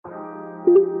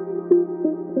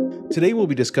Today we'll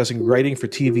be discussing writing for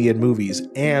TV and movies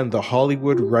and the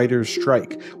Hollywood writers'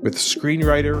 strike with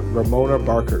screenwriter Ramona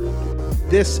Barckert.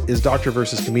 This is Doctor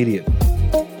vs. Comedian.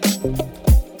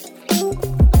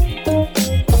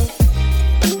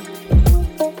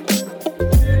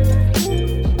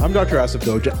 I'm Dr. Asif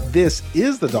Doja. This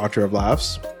is the Doctor of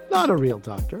Laughs. Not a real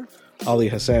doctor. Ali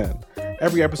Hassan.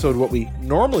 Every episode, what we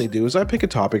normally do is I pick a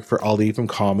topic for Ali from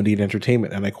comedy and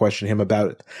entertainment, and I question him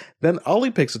about it. Then Ali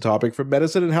picks a topic from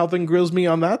medicine and health and grills me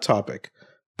on that topic.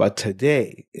 But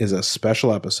today is a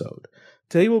special episode.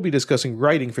 Today we'll be discussing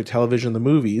writing for television and the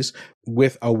movies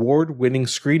with award-winning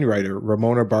screenwriter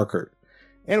Ramona Barckert.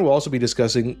 And we'll also be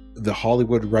discussing the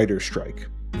Hollywood writers' strike.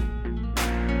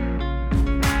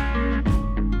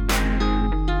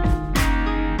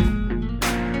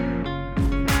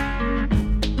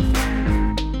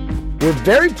 We're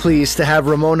very pleased to have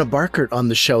Ramona Barckert on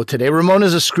the show today. Ramona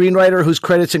is a screenwriter whose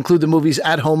credits include the movies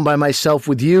At Home by Myself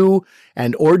with You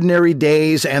and Ordinary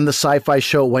Days and the sci-fi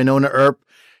show Wynonna Earp.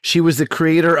 She was the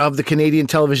creator of the Canadian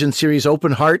television series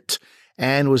Open Heart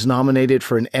and was nominated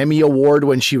for an Emmy Award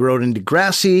when she wrote in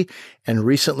Degrassi and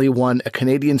recently won a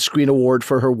Canadian Screen Award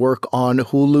for her work on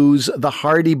Hulu's The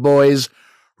Hardy Boys.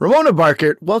 Ramona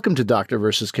Barckert, welcome to Doctor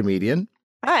vs. Comedian.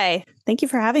 Hi, thank you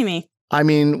for having me. I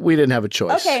mean, we didn't have a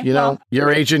choice. Okay,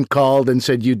 Your agent called and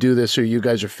said, you do this or you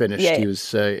guys are finished. Yeah. He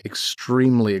was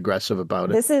extremely aggressive about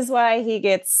it. This is why he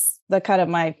gets the cut of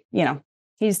my,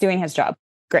 he's doing his job.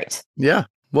 Great. Yeah.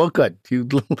 Well, good.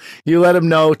 You let him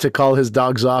know to call his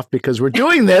dogs off because we're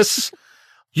doing this.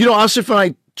 Asif and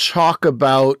I talk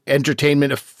about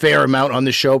entertainment a fair amount on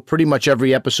the show. Pretty much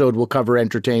every episode will cover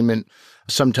entertainment.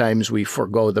 Sometimes we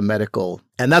forego the medical.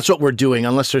 And that's what we're doing,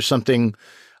 unless there's something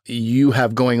you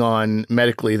have going on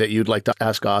medically that you'd like to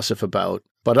ask Asif about.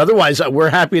 But otherwise,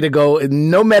 we're happy to go.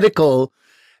 No medical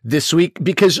this week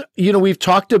because, we've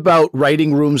talked about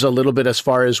writing rooms a little bit as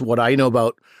far as what I know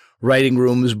about writing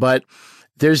rooms, but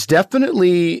there's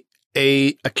definitely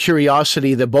a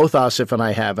curiosity that both Asif and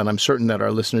I have, and I'm certain that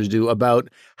our listeners do, about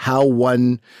how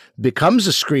one becomes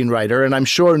a screenwriter. And I'm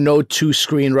sure no two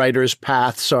screenwriters'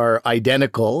 paths are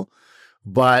identical.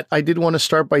 But I did want to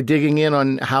start by digging in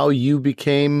on how you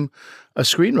became a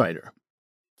screenwriter.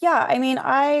 Yeah,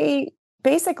 I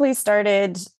basically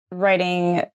started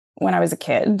writing when I was a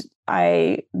kid.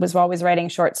 I was always writing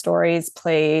short stories,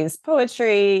 plays,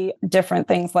 poetry, different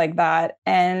things like that.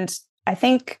 And I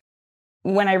think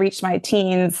when I reached my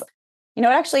teens,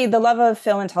 actually the love of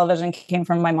film and television came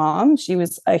from my mom. She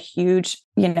was a huge,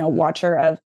 watcher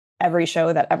of every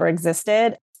show that ever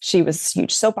existed. She was a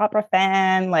huge soap opera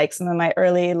fan. Like some of my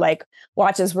early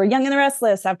watches were Young and the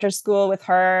Restless after school with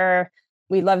her.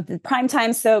 We loved the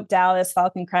primetime soap, Dallas,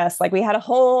 Falcon Crest. We had a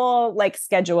whole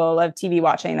schedule of TV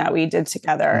watching that we did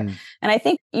together. And I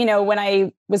think, when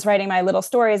I was writing my little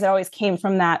stories, it always came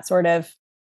from that sort of,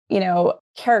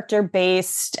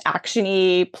 character-based,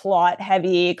 action-y,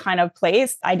 plot-heavy kind of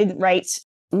place. I didn't write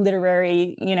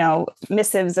literary,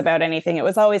 missives about anything. It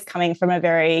was always coming from a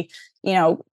very,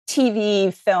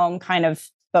 TV film kind of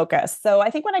focus. So I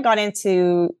think when I got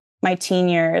into my teen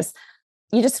years,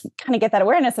 you just kind of get that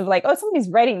awareness of somebody's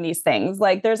writing these things.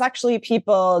 There's actually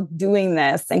people doing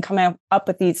this and coming up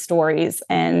with these stories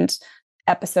and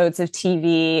episodes of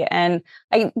TV. And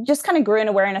I just kind of grew an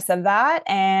awareness of that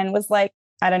and was I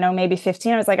don't know, maybe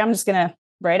 15. I was I'm just going to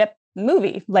write a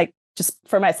movie, just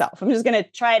for myself. I'm just going to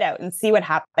try it out and see what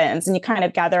happens. And you kind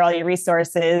of gather all your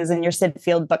resources and your Sid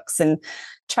Field books and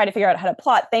try to figure out how to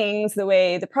plot things the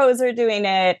way the pros are doing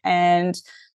it. And,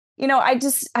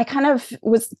 I kind of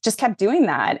kept doing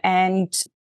that. And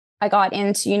I got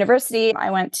into university.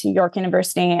 I went to York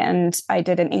University and I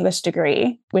did an English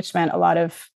degree, which meant a lot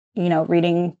of,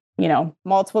 reading,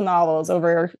 multiple novels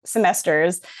over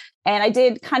semesters. And I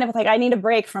did kind of I need a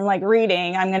break from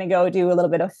reading. I'm going to go do a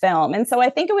little bit of film. And so I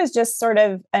think it was just sort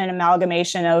of an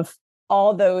amalgamation of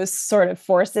all those sort of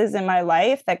forces in my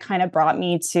life that kind of brought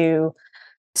me to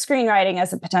screenwriting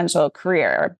as a potential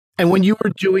career. And when you were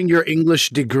doing your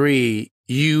English degree,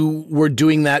 you were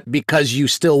doing that because you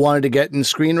still wanted to get into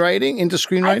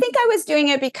screenwriting? I think I was doing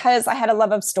it because I had a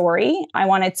love of story. I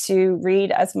wanted to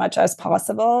read as much as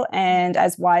possible and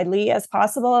as widely as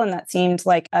possible. And that seemed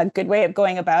like a good way of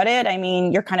going about it.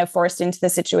 You're kind of forced into the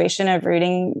situation of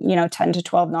reading, 10 to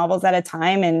 12 novels at a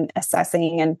time and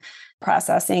assessing and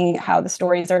processing how the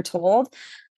stories are told.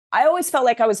 I always felt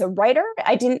like I was a writer.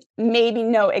 I didn't maybe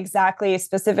know exactly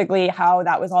specifically how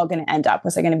that was all going to end up.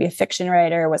 Was I going to be a fiction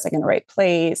writer? Was I going to write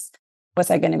plays? Was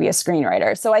I going to be a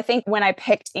screenwriter? So I think when I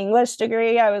picked English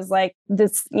degree, I was like,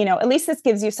 this, at least this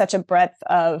gives you such a breadth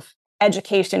of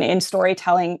education in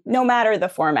storytelling, no matter the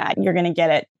format, you're going to get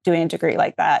it doing a degree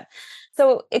like that.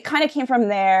 So it kind of came from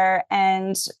there.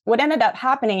 And what ended up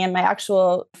happening in my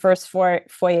actual first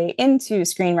foray into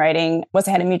screenwriting was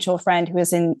I had a mutual friend who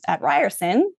was at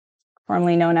Ryerson,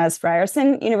 formerly known as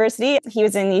Ryerson University. He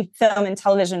was in the film and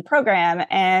television program,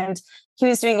 and he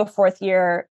was doing a fourth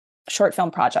year short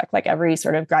film project. Like every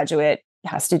sort of graduate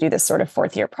has to do this sort of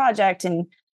fourth year project. And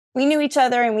we knew each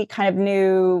other, and we kind of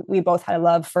knew we both had a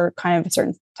love for kind of a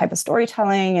certain type of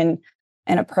storytelling and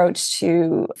an approach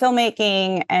to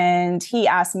filmmaking. And he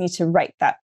asked me to write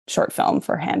that short film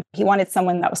for him. He wanted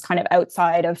someone that was kind of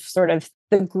outside of sort of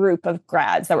the group of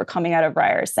grads that were coming out of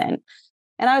Ryerson.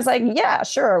 And I was like, yeah,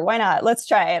 sure. Why not? Let's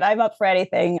try it. I'm up for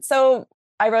anything. So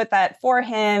I wrote that for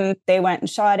him. They went and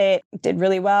shot it, did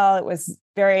really well. It was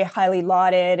very highly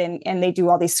lauded. And they do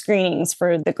all these screenings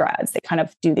for the grads. They kind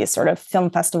of do these sort of film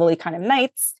festival-y kind of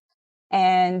nights.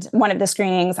 And one of the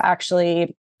screenings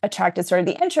actually attracted sort of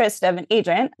the interest of an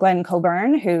agent, Glenn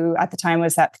Coburn, who at the time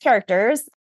was at the Characters.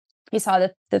 He saw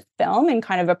the film and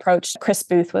kind of approached Chris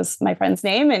Booth, was my friend's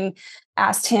name, and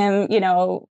asked him,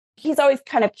 he's always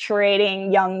kind of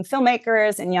curating young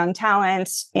filmmakers and young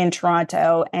talent in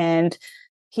Toronto. And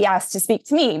he asked to speak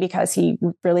to me because he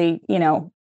really,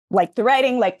 liked the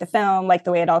writing, liked the film, liked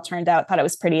the way it all turned out, thought it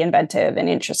was pretty inventive and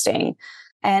interesting.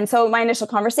 And so my initial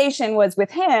conversation was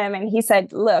with him, and he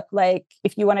said, look, like,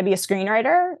 if you want to be a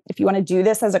screenwriter, if you want to do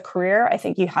this as a career, I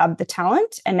think you have the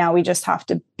talent. And now we just have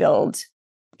to build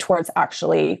towards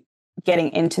actually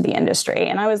getting into the industry.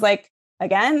 And I was like,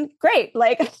 again, great.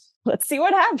 Like, let's see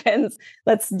what happens.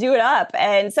 Let's do it up.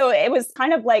 And so it was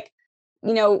kind of like,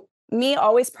 me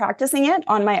always practicing it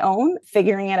on my own,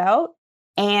 figuring it out,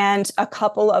 and a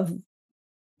couple of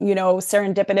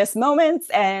serendipitous moments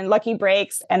and lucky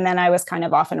breaks. And then I was kind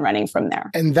of off and running from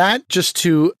there. And that, just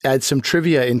to add some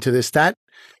trivia into this, that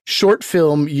short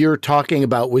film you're talking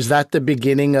about, was that the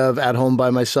beginning of At Home by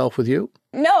Myself with You?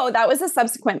 No, that was a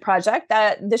subsequent project.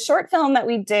 The short film that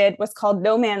we did was called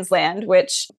No Man's Land,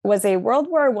 which was a World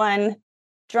War I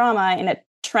drama in a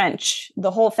trench. The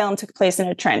whole film took place in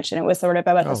a trench, and it was sort of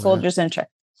about the soldiers in a trench.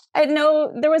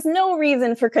 There was no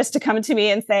reason for Chris to come to me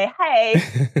and say, hey,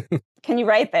 can you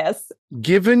write this?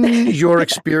 Given your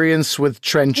experience with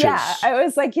trenches. Yeah, I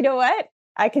was like, you know what?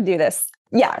 I could do this.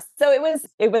 Yeah. So it was,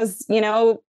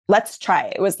 let's try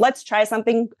it. It was, let's try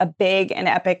something big and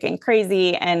epic and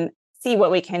crazy and see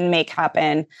what we can make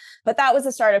happen. But that was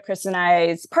the start of Chris and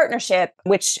I's partnership,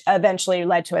 which eventually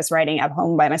led to us writing At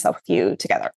Home by Myself with You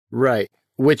together. Right.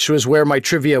 Which was where my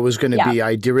trivia was going to be.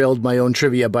 I derailed my own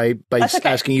trivia by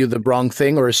asking you the wrong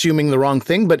thing or assuming the wrong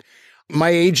thing. But my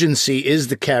agency is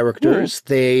the Characters.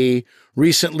 They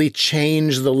recently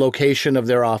changed the location of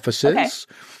their offices.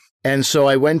 Okay. And so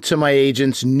I went to my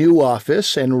agent's new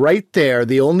office, and right there,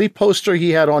 the only poster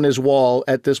he had on his wall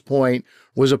at this point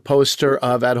was a poster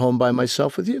of At Home by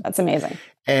Myself with You. That's amazing.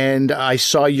 And I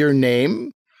saw your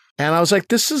name. And I was like,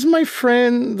 this is my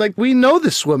friend. Like, we know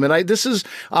this woman.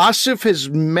 Asif has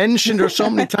mentioned her so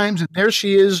many times, and there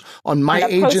she is on my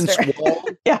agent's wall.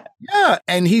 Yeah.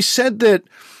 And he said that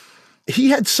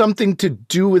he had something to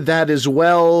do with that as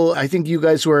well. I think you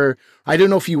guys were, I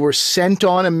don't know if you were sent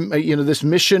on this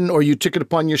mission, or you took it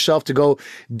upon yourself to go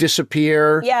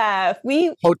disappear. Yeah.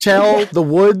 Hotel, the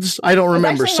woods. I don't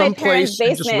remember. Someplace.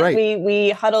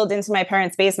 We huddled into my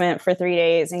parents' basement for 3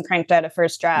 days and cranked out a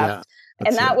first draft. Yeah.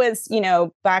 And that was,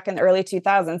 back in the early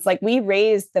 2000s. Like, we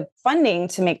raised the funding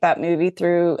to make that movie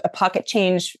through a pocket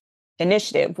change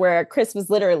initiative where Chris was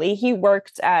he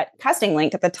worked at Casting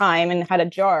Link at the time and had a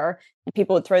jar, and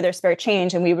people would throw their spare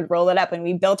change and we would roll it up, and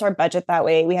we built our budget that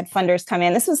way. We had funders come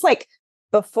in. This was like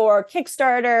before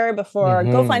Kickstarter, before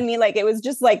GoFundMe. Like, it was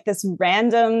just like this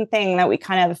random thing that we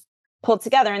kind of pulled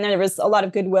together. And then there was a lot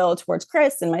of goodwill towards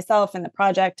Chris and myself and the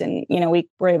project. And, we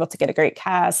were able to get a great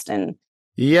cast. And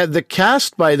yeah, the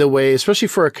cast, by the way, especially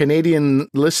for our Canadian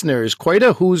listeners, quite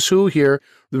a who's who here.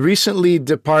 The recently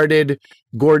departed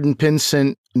Gordon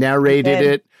Pinsent narrated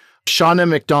it. Shauna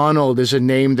MacDonald is a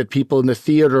name that people in the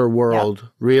theater world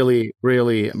really,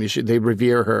 they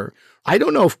revere her. I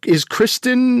don't know, is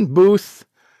Kristen Booth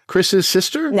Chris's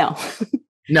sister? No.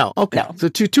 No. Okay. No. The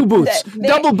two booths,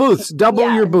 double booths,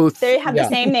 your booth. They have the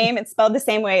same name. It's spelled the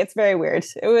same way. It's very weird.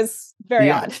 It was very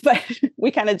odd, but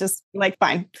we kind of just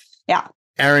fine. Yeah.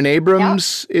 Aaron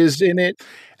Abrams is in it.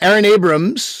 Aaron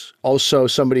Abrams, also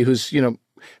somebody who's,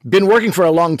 been working for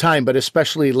a long time, but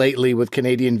especially lately with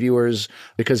Canadian viewers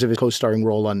because of his co-starring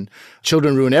role on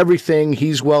Children Ruin Everything.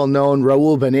 He's well known.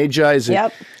 Raul Beneja is he's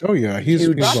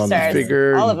on the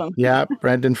figure. All of them. Yeah,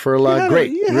 Brandon Furla.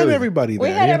 Great. You had everybody there.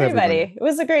 We had everybody. It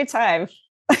was a great time.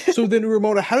 So then,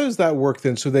 Ramona, how does that work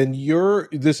then? So then you're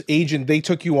this agent, they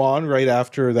took you on right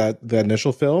after the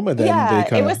initial film, and then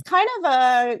they It was kind of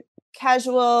a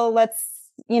casual, let's,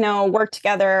 work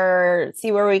together,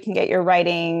 see where we can get your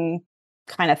writing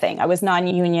kind of thing. I was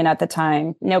non-union at the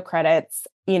time, no credits.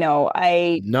 Non-union.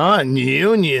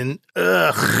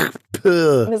 Ugh.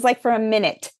 It was like for a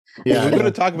minute. Yeah, we're going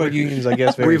to talk about unions, I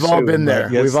guess. We've all been there.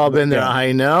 Yes, we've all been there.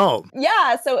 I know.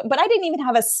 Yeah. So, but I didn't even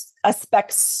have a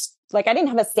spec. Like I didn't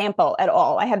have a sample at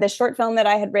all. I had this short film that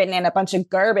I had written and a bunch of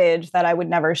garbage that I would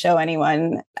never show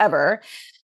anyone ever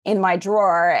in my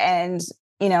drawer. And,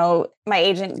 my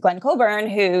agent, Glenn Colburn,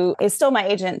 who is still my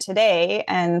agent today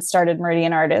and started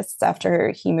Meridian Artists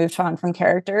after he moved on from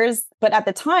characters. But at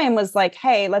the time was like,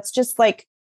 hey, let's just write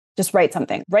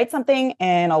something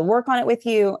and I'll work on it with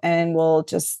you. And we'll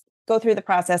just go through the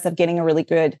process of getting a really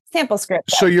good sample script.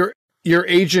 So your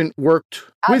agent worked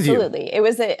with you. Absolutely. It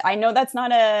was I know that's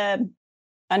not a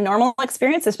normal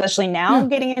experience, especially now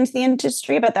getting into the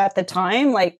industry. But at the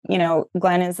time,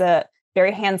 Glenn is a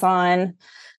very hands-on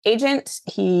agent.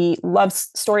 He loves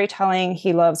storytelling.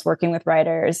 He loves working with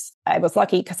writers. I was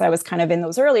lucky because I was kind of in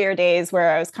those earlier days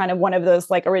where I was kind of one of those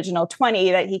original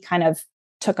 20 that he kind of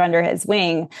took under his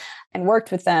wing and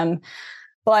worked with them.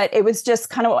 But it was just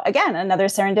kind of, again, another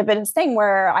serendipitous thing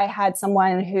where I had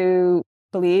someone who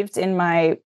believed in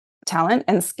my talent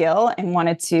and skill and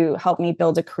wanted to help me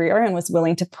build a career and was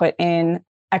willing to put in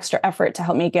extra effort to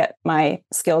help me get my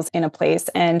skills in a place.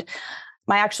 And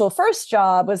my actual first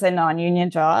job was a non-union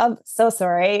job. So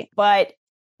sorry. But,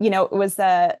 it was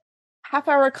a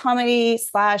half-hour comedy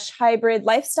 / hybrid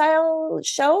lifestyle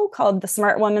show called The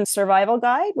Smart Woman Survival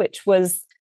Guide, which was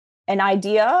an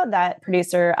idea that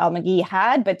producer Al McGee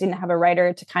had, but didn't have a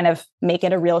writer to kind of make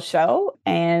it a real show.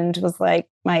 And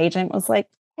my agent was like,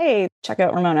 hey, check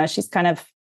out Ramona. She's kind of,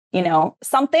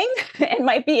 something and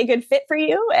might be a good fit for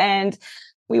you. And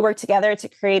we worked together to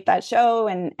create that show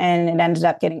and it ended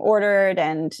up getting ordered.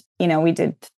 And, we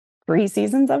did 3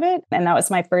 seasons of it. And that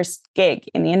was my first gig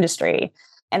in the industry.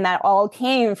 And that all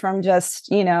came from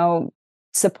just,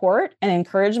 support and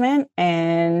encouragement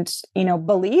and,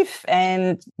 belief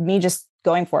and me just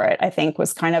going for it, I think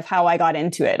was kind of how I got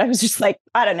into it. I was just like,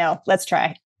 I don't know, let's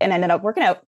try, and ended up working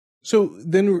out. So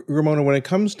then, Ramona, when it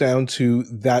comes down to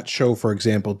that show, for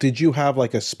example, did you have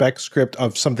a spec script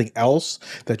of something else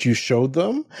that you showed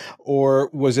them? Or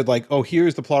was it oh,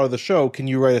 here's the plot of the show. Can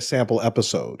you write a sample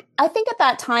episode? I think at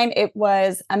that time it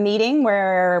was a meeting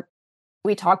where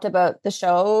we talked about the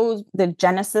show, the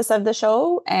genesis of the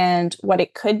show and what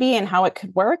it could be and how it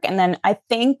could work. And then I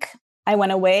think I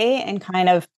went away and kind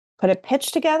of put a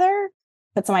pitch together,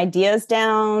 put some ideas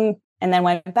down, and then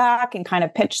went back and kind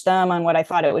of pitched them on what I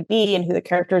thought it would be and who the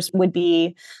characters would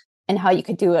be and how you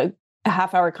could do a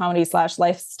half-hour comedy /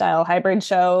 lifestyle hybrid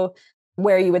show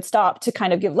where you would stop to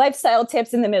kind of give lifestyle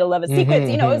tips in the middle of a sequence.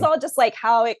 It was all just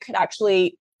how it could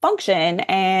actually function.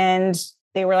 And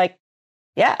they were like,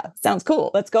 yeah, sounds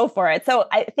cool. Let's go for it. So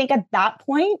I think at that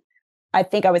point, I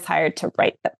think I was hired to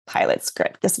write the pilot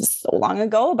script. This was so long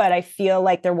ago, but I feel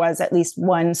like there was at least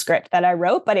one script that I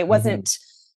wrote, but it wasn't,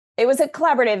 it was a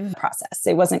collaborative process.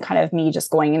 It wasn't kind of me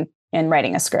just going and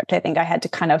writing a script. I think I had to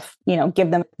kind of,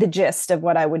 give them the gist of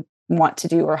what I would want to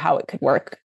do or how it could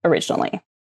work originally.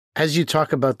 As you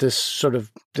talk about this sort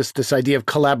of this idea of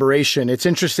collaboration, it's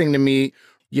interesting to me.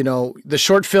 The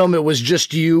short film, it was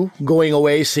just you going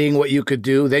away, seeing what you could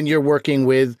do. Then you're working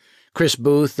with Chris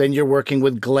Booth. Then you're working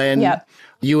with Glenn. Yep.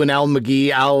 You and Al McGee.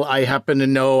 Al, I happen to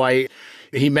know,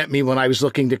 he met me when I was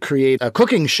looking to create a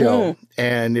cooking show.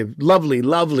 And lovely,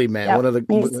 lovely man. Yep. One of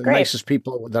the nicest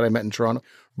people that I met in Toronto.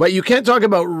 But you can't talk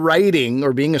about writing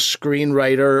or being a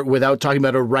screenwriter without talking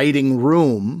about a writing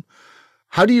room.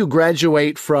 How do you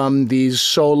graduate from these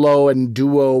solo and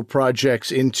duo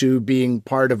projects into being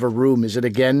part of a room? Is it,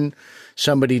 again,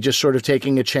 somebody just sort of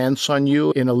taking a chance on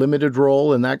you in a limited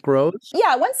role and that grows?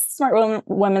 Yeah, once Smart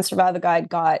Women Survival Guide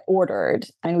got ordered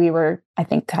and we I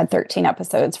think, had 13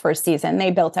 episodes first season,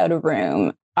 they built out a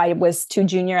room. I was too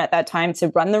junior at that time to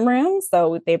run the room.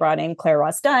 So they brought in Claire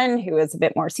Ross Dunn, who was a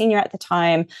bit more senior at the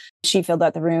time. She filled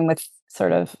out the room with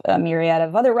sort of a myriad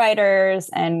of other writers,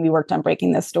 and we worked on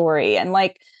breaking the story. And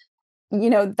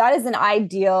that is an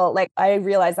ideal, I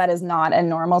realize that is not a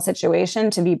normal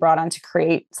situation to be brought on to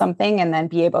create something and then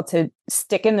be able to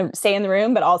stay in the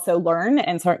room, but also learn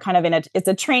and sort of kind of it's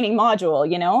a training module,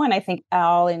 and I think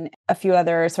Al and a few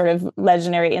other sort of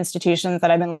legendary institutions that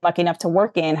I've been lucky enough to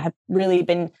work in have really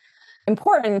been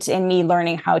important in me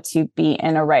learning how to be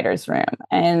in a writer's room.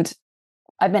 And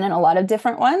I've been in a lot of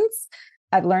different ones.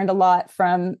 I've learned a lot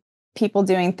from people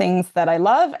doing things that I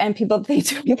love and people doing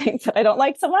things that I don't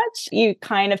like so much. You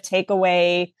kind of take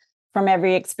away from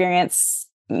every experience,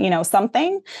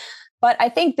 something. But I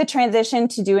think the transition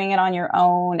to doing it on your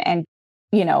own and,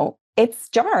 it's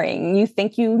jarring. You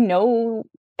think you know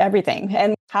everything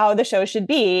and how the show should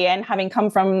be. And having come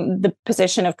from the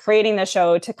position of creating the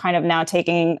show to kind of now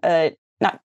taking a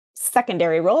not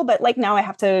secondary role, but like now I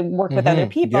have to work with other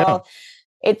people. Yeah.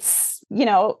 It's,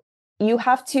 you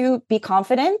have to be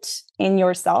confident in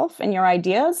yourself and your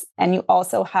ideas. And you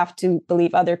also have to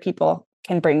believe other people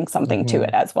can bring something to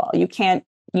it as well. You can't,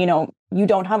 you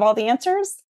don't have all the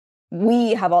answers.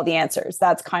 We have all the answers.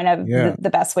 That's kind of the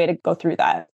best way to go through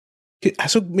that.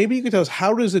 So maybe you could tell us,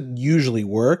 how does it usually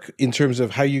work in terms of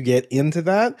how you get into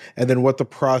that, and then what the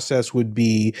process would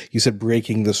be? You said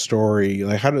breaking the story.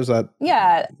 Like, how does that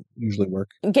usually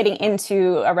work? Getting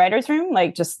into a writer's room,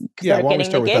 like just why don't we getting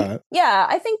start the gig. with that? Yeah,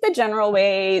 I think the general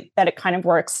way that it kind of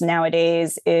works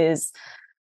nowadays is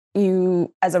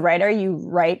you, as a writer, you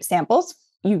write samples.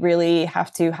 You really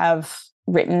have to have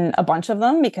written a bunch of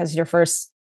them because your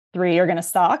first 3 are going to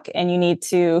stock, and you need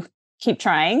to keep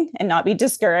trying and not be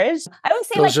discouraged. I don't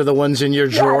say those are the ones in your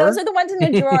drawer. Yeah, those are the ones in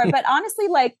the drawer. But honestly,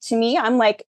 like to me, I'm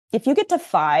like, if you get to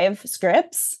 5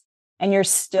 scripts and you're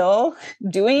still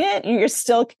doing it, and you're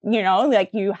still,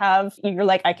 like you're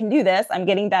like, I can do this. I'm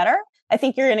getting better. I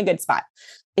think you're in a good spot.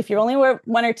 If you're only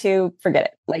 1 or 2, forget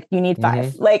it. Like you need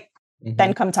 5.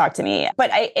 Then come talk to me. But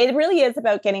it really is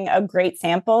about getting a great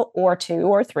sample or 2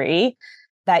 or 3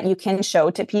 that you can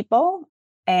show to people,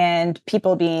 and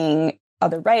people being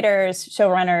other writers,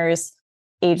 showrunners,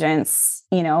 agents.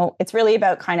 It's really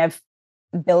about kind of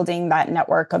building that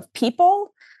network of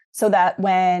people so that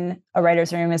when a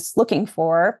writer's room is looking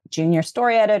for junior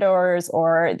story editors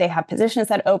or they have positions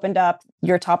that opened up,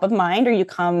 you're top of mind, or you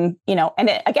come,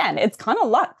 and again, it's kind of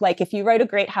luck. Like if you write a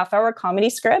great half-hour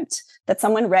comedy script that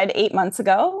someone read 8 months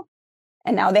ago,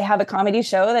 and now they have a comedy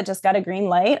show that just got a green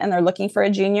light and they're looking for a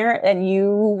junior, and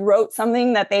you wrote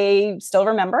something that they still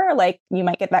remember, like you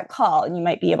might get that call and you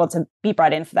might be able to be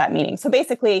brought in for that meeting. So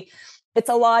basically, it's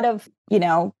a lot of,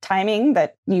 timing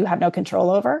that you have no control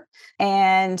over,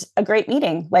 and a great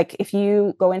meeting. Like if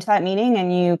you go into that meeting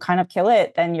and you kind of kill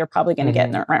it, then you're probably going to get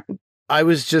in the room. I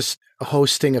was just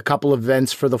hosting a couple of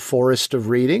events for the Forest of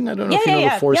Reading. I don't know if you know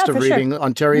the Forest of Reading,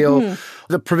 Ontario.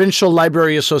 The Provincial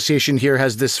Library Association here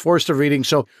has this Forest of Reading.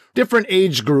 So different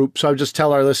age groups, I would just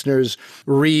tell our listeners,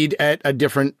 read at a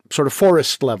different sort of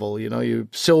forest level.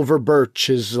 Silver Birch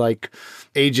is like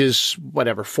ages,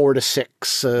 4 to 6.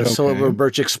 Silver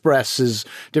Birch Express is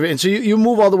different. And so you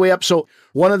move all the way up. So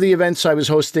one of the events I was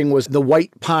hosting was the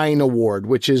White Pine Award,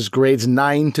 which is grades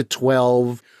 9 to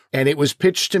 12. And it was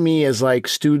pitched to me as like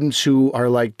students who are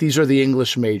like, these are the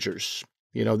English majors.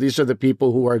 These are the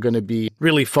people who are going to be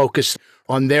really focused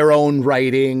on their own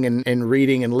writing and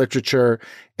reading and literature.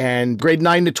 And grade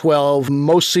 9 to 12,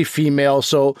 mostly female.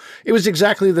 So it was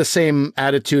exactly the same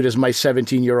attitude as my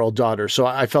 17-year-old daughter. So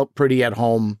I felt pretty at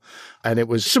home. And it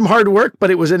was some hard work, but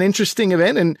it was an interesting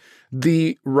event. And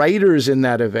the writers in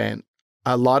that event,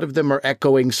 a lot of them are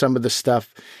echoing some of the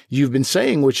stuff you've been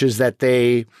saying, which is that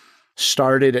they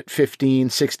started at 15,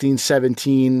 16,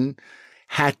 17,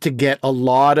 had to get a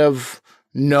lot of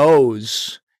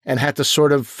no's and had to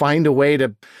sort of find a way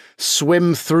to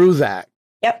swim through that.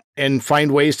 Yep. And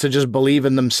find ways to just believe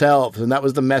in themselves. And that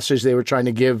was the message they were trying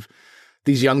to give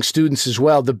these young students as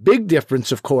well. The big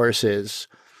difference, of course, is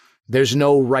there's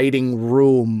no writing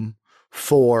room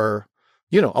for,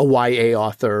 a YA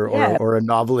author or a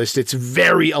novelist. It's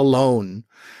very alone.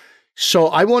 So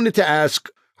I wanted to ask,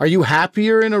 are you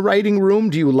happier in a writing room?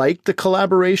 Do you like the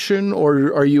collaboration,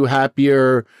 or are you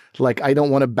happier like, I don't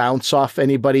want to bounce off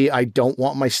anybody. I don't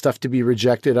want my stuff to be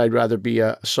rejected. I'd rather be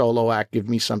a solo act. Give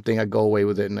me something. I go away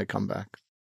with it and I come back.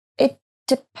 It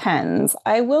depends.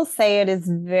 I will say it is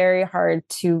very hard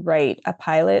to write a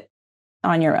pilot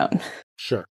on your own.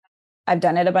 Sure. I've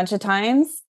done it a bunch of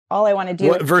times. All I want to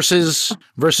do versus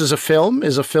a film?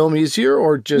 Is a film easier,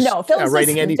 or just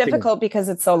writing anything? Difficult because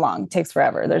it's so long. It takes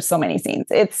forever. There's so many scenes.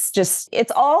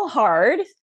 It's all hard.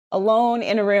 Alone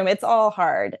in a room, it's all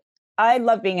hard. I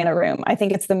love being in a room. I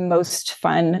think it's the most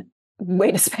fun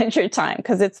way to spend your time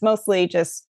because it's mostly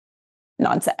just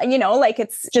nonsense. Like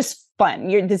it's just fun.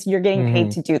 You're getting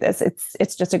paid to do this.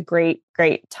 It's just a great,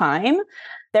 great time.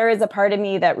 There is a part of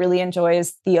me that really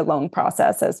enjoys the alone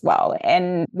process as well.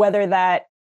 And whether that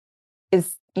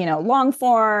is, long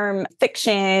form,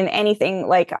 fiction, anything,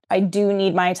 like I do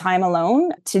need my time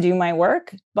alone to do my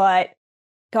work. But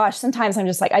gosh, sometimes I'm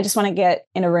just like, I just want to get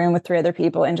in a room with 3 other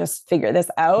people and just figure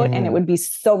this out. And it would be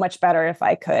so much better if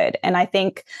I could. And I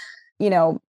think,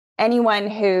 anyone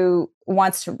who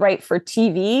wants to write for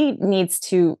TV needs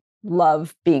to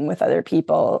love being with other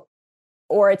people,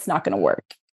 or it's not going to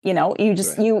work. You know,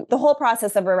 the whole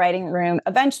process of a writing room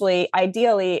eventually,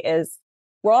 ideally, is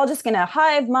we're all just going to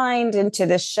hive mind into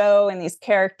this show and these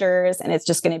characters, and it's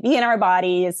just going to be in our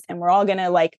bodies, and we're all going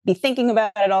to like be thinking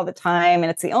about it all the time,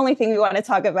 and it's the only thing we want to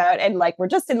talk about, and like we're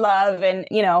just in love, and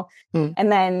you know,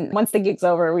 and then once the gig's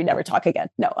over, we never talk again.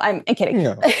 No, I'm kidding.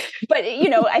 No. But you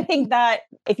know, I think that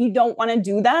if you don't want to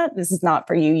do that, this is not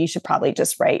for you. You should probably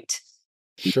just write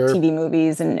TV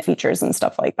movies and features and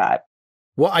stuff like that.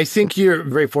 Well, I think you're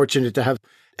very fortunate to have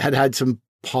had some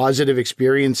positive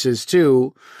experiences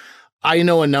too. I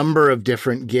know a number of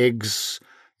different gigs,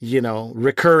 you know,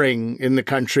 recurring in the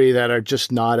country that are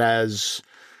just not as,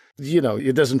 you know,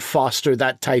 it doesn't foster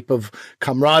that type of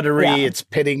camaraderie. Yeah. It's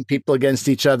pitting people against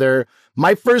each other.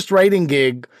 My first writing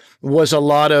gig was a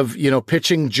lot of, you know,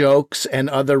 pitching jokes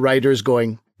and other writers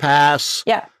going, pass,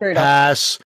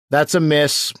 pass. That's a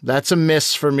miss. That's a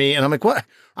miss for me. And I'm like, what?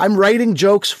 I'm writing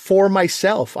jokes for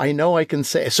myself. I know I can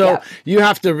say. So you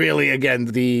have to really, again,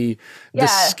 the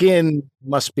skin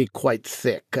must be quite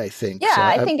thick, I think. Yeah, so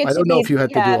I think I don't know if you had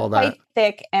to do all that. Quite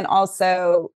thick. And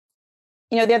also,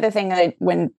 you know, the other thing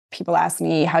when people ask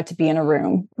me how to be in a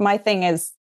room, my thing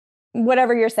is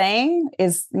whatever you're saying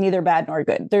is neither bad nor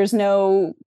good. There's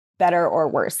no better or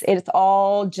worse. It's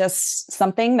all just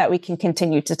something that we can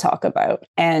continue to talk about.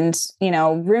 And, you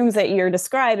know, rooms that you're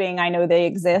describing, I know they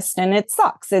exist and it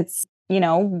sucks. It's, you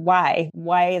know, why?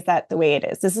 Why is that the way it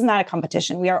is? This is not a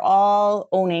competition. We are all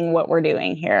owning what we're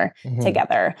doing here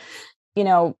together, you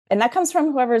know, and that comes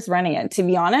from whoever's running it, to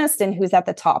be honest, and who's at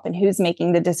the top and who's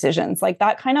making the decisions. Like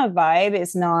that kind of vibe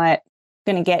is not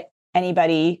going to get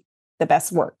anybody the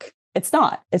best work. It's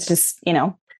not. It's just, you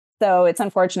know, so it's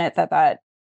unfortunate that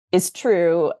is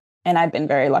true. And I've been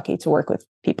very lucky to work with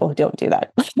people who don't do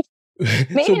that.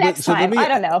 Maybe next time. I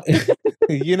don't know.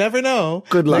 You never know.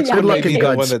 Good luck. Good luck in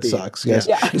Godspeed. One that sucks. Yes.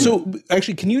 Yeah. So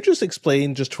actually, can you just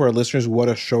explain just to our listeners what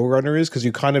a showrunner is? Because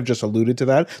you kind of just alluded to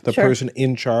that, the person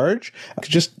in charge.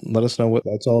 Just let us know what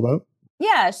that's all about.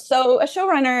 Yeah. So a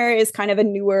showrunner is kind of a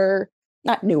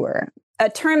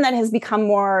term that has become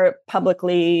more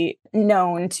publicly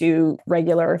known to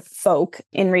regular folk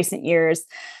in recent years.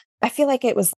 I feel like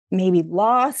it was maybe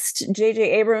lost. J.J.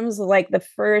 Abrams was like the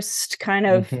first kind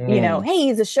of, you know, hey,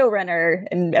 he's a showrunner.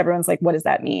 And everyone's like, what does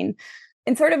that mean?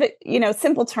 In sort of, you know,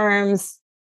 simple terms,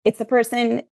 it's the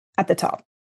person at the top.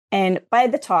 And by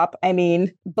the top, I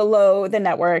mean below the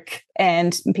network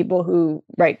and people who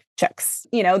write checks.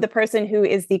 You know, the person who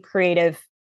is the creative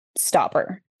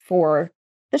stopper for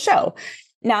the show.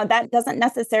 Now, that doesn't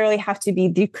necessarily have to be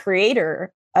the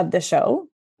creator of the show.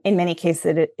 In many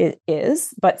cases, it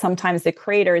is, but sometimes the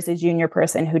creator is a junior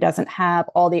person who doesn't have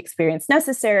all the experience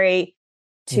necessary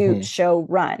to show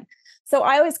run. So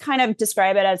I always kind of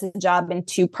describe it as a job in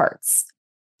two parts.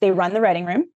 They run the writing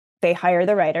room. They hire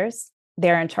the writers.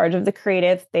 They're in charge of the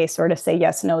creative. They sort of say,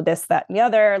 yes, no, this, that, and the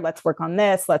other. Let's work on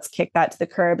this. Let's kick that to the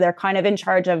curb. They're kind of in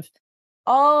charge of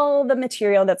all the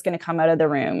material that's going to come out of the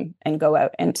room and go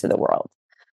out into the world.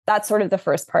 That's sort of the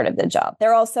first part of the job.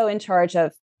 They're also in charge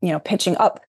of, you know, pitching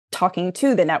up, talking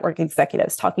to the network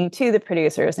executives, talking to the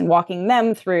producers and walking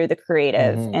them through the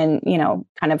creative and, you know,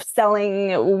 kind of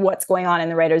selling what's going on in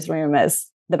the writer's room as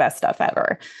the best stuff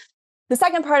ever. The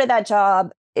second part of that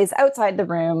job is outside the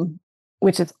room,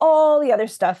 which is all the other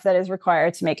stuff that is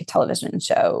required to make a television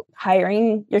show.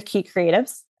 Hiring your key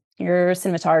creatives, your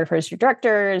cinematographers, your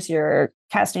directors, your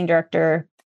casting director,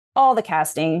 all the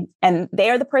casting. And they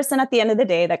are the person at the end of the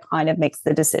day that kind of makes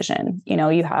the decision. You know,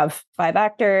 you have 5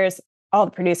 actors, all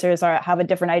the producers have a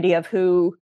different idea of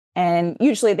who, and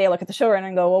usually they look at the showrunner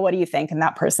and go, well, what do you think? And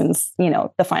that person's, you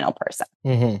know, the final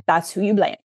person. That's who you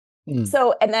blame.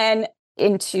 So, and then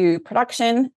into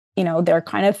production, you know, they're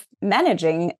kind of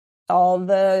managing all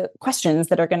the questions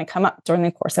that are going to come up during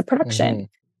the course of production.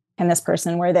 Can this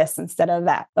person wear this instead of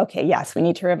that? Okay, yes, we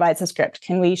need to revise the script.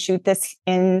 Can we shoot this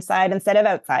inside instead of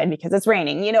outside because it's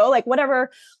raining? You know, like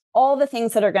whatever, all the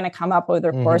things that are going to come up over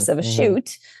the course of a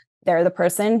shoot. They're the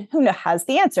person who has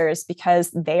the answers because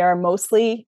they are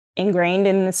mostly ingrained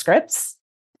in the scripts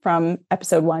from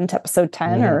episode 1 to episode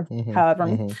 10 or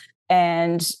however.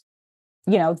 And,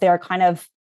 you know, they're kind of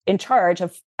in charge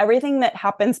of everything that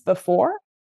happens before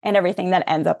and everything that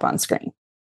ends up on screen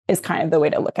is kind of the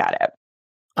way to look at it.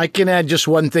 I can add just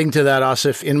one thing to that,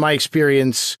 Asif. In my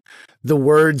experience, the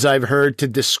words I've heard to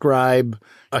describe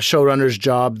a showrunner's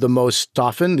job the most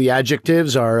often, the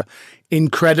adjectives are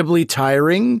incredibly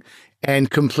tiring and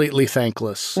completely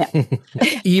thankless. Yeah.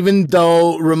 Even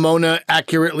though Ramona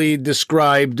accurately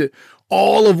described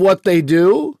all of what they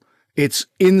do, it's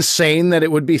insane that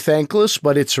it would be thankless,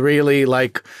 but it's really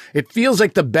like, it feels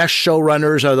like the best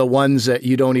showrunners are the ones that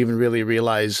you don't even really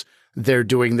realize they're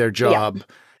doing their job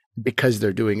because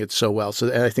they're doing it so well.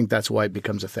 So I think that's why it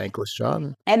becomes a thankless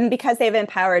job. And because they've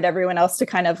empowered everyone else to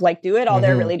kind of like do it, all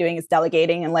they're really doing is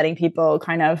delegating and letting people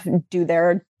kind of do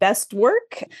their best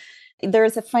work.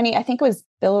 There's a funny, I think it was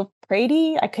Bill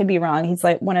Prady, I could be wrong. He's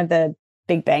like one of the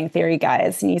Big Bang Theory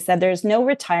guys. And he said, there's no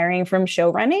retiring from show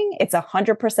running. It's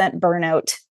 100%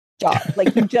 burnout job.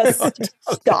 Like you just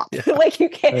stop. Like you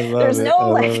can't, there's no,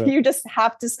 like, you just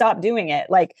have to stop doing it.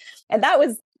 Like, and that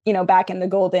was, you know, back in the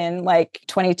golden, like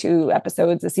 22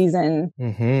 episodes a season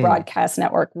broadcast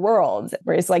network world,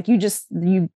 where it's like,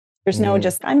 there's no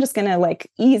just, I'm just going to like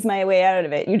ease my way out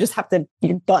of it. You just have to,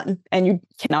 you're done and you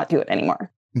cannot do it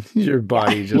anymore. Your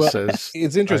body just says.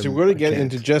 It's interesting. We're going to get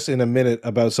into just in a minute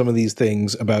about some of these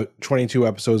things about 22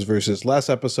 episodes versus less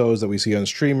episodes that we see on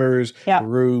streamers,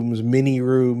 rooms, mini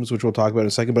rooms, which we'll talk about in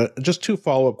a second. But just two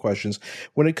follow-up questions.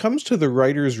 When it comes to the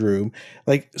writer's room,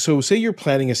 like, so say you're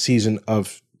planning a season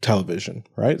of television,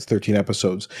 right? It's 13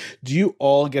 episodes. Do you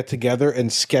all get together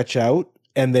and sketch out,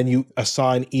 and then you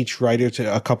assign each writer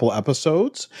to a couple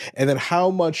episodes? And then how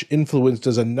much influence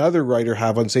does another writer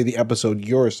have on, say, the episode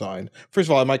you're assigned? First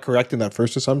of all, am I correct in that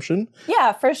first assumption?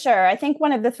 Yeah, for sure. I think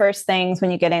one of the first things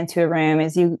when you get into a room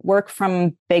is you work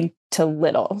from big to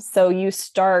little. So you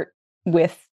start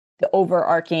with the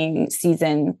overarching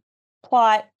season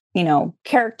plot, you know,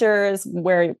 characters,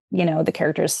 where, you know, the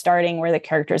characters starting, where the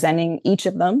characters ending, each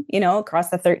of them, you know, across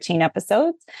the 13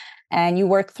 episodes. And you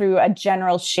work through a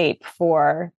general shape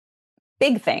for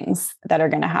big things that are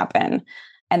going to happen.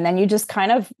 And then you just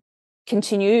kind of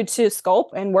continue to sculpt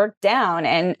and work down.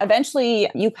 And eventually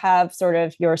you have sort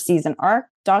of your season arc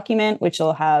document, which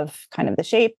will have kind of the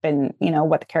shape and, you know,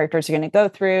 what the characters are going to go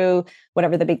through,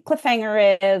 whatever the big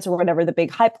cliffhanger is, or whatever the big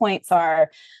high points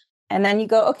are. And then you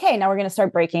go, okay, now we're going to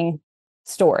start breaking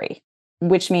story,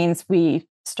 which means we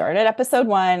start at episode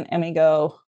 1 and we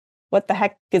go, what the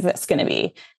heck is this going to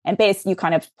be? And basically you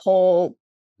kind of pull,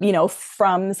 you know,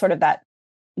 from sort of that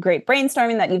great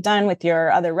brainstorming that you've done with your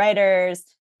other writers,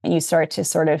 and you start to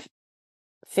sort of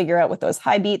figure out what those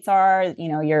high beats are, you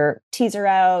know, your teaser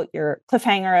out, your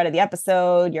cliffhanger out of the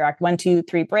episode, your act 1, 2,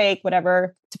 3 break,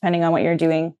 whatever, depending on what you're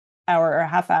doing, hour or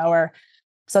half hour.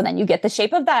 So then you get the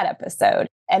shape of that episode.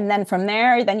 And then from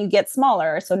there, then you get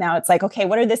smaller. So now it's like, okay,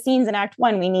 what are the scenes in act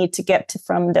 1 we need to get to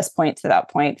from this point to that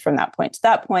point, from that point to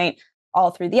that point,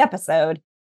 all through the episode.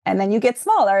 And then you get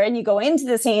smaller and you go into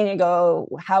the scene and you go,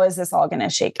 how is this all going to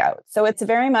shake out? So it's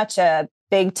very much a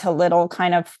big to little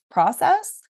kind of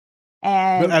process.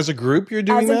 And but as a group, you're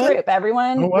doing that? As a group,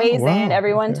 everyone weighs in,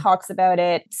 everyone talks about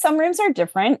it. Some rooms are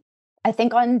different. I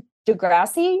think on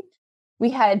Degrassi,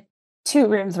 we had 2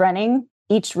 rooms running,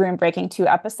 each room breaking 2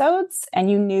 episodes,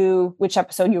 and you knew which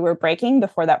episode you were breaking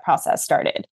before that process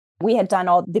started. We had done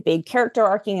all the big character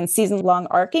arcing and season-long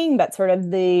arcing, but sort of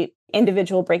the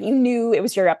individual break, you knew it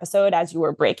was your episode as you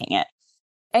were breaking it.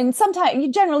 And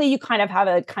sometimes, generally, you kind of have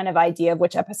a kind of idea of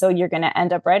which episode you're going to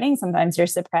end up writing. Sometimes you're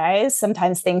surprised.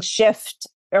 Sometimes things shift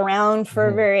around for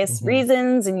various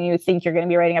reasons, and you think you're going to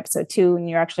be writing episode 2 and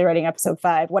you're actually writing episode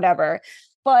 5, whatever.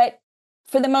 But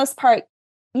for the most part,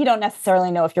 you don't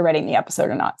necessarily know if you're writing the episode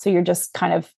or not. So you're just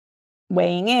kind of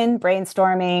weighing in,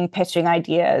 brainstorming, pitching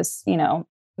ideas, you know,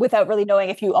 without really knowing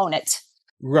if you own it.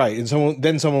 Right. And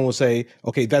someone will say,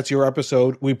 okay, that's your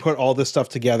episode. We put all this stuff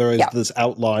together as this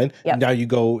outline. Yep. Now you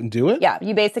go and do it. Yeah.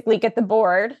 You basically get the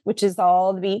board, which is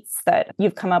all the beats that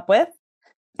you've come up with.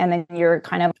 And then you're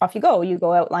kind of off you go. You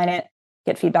go outline it,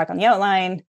 get feedback on the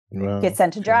outline, get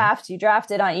sent to draft. You draft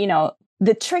it on, you know,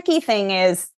 the tricky thing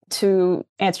is, to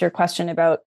answer your question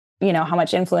about, you know, how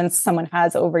much influence someone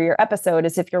has over your episode,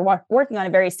 is if you're working on a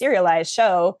very serialized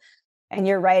show and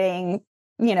you're writing,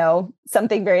 you know,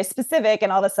 something very specific, and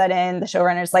all of a sudden the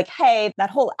showrunner's like, hey, that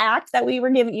whole act that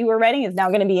you were writing is now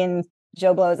going to be in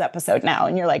Joe Blow's episode now.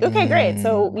 And you're like, okay, great.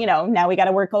 So, you know, now we got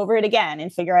to work over it again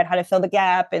and figure out how to fill the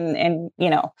gap. And, you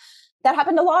know, that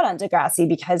happened a lot on Degrassi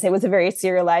because it was a very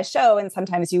serialized show. And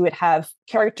sometimes you would have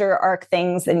character arc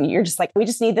things and you're just like, we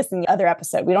just need this in the other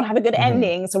episode. We don't have a good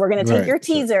ending. So we're going to take your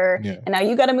teaser and now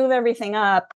you got to move everything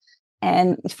up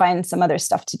and find some other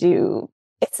stuff to do.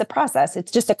 It's a process.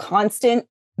 It's just a constant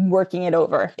working it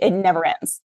over. It never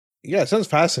ends. Yeah, it sounds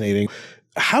fascinating.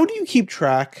 How do you keep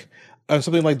track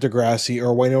something like Degrassi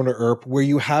or Winona Earp, where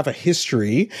you have a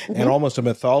history and almost a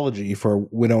mythology for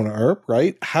Winona Earp,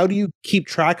 right? How do you keep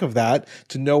track of that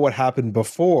to know what happened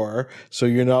before, so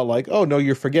you're not like, oh no,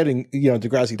 you're forgetting,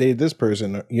 Degrassi dated this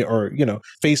person, or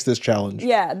faced this challenge?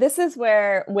 Yeah, this is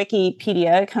where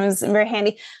Wikipedia comes in very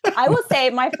handy. I will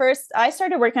say I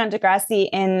started working on Degrassi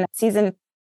in season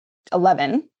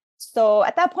 11. So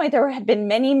at that point, there had been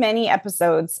many, many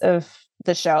episodes of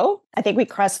the show. I think we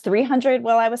crossed 300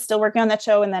 while I was still working on that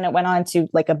show. And then it went on to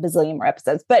like a bazillion more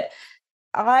episodes. But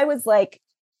I was like,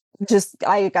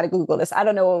 I got to Google this. I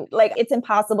don't know. Like, it's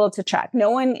impossible to track. No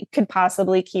one could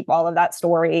possibly keep all of that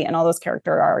story and all those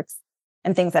character arcs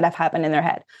and things that have happened in their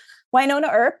head. Winona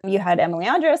Earp, you had Emily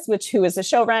Andras, who was a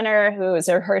showrunner, who was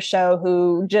her show,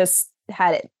 who just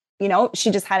had it. She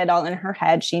just had it all in her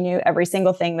head. She knew every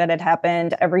single thing that had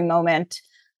happened, every moment,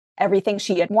 everything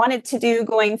she had wanted to do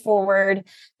going forward.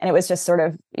 And it was just sort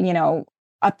of,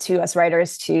 up to us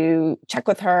writers to check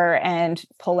with her and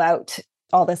pull out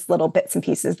all this little bits and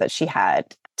pieces that she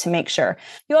had to make sure.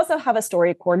 You also have a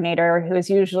story coordinator who is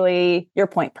usually your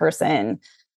point person,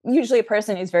 usually a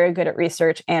person who's very good at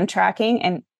research and tracking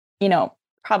and,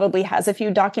 probably has a few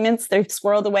documents they've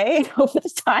squirreled away over the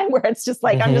time where it's just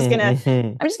like, I'm just gonna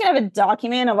have a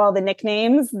document of all the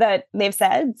nicknames that they've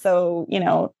said. So,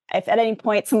 if at any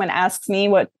point someone asks me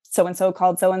what so-and-so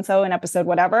called so-and-so in episode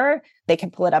whatever, they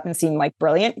can pull it up and seem like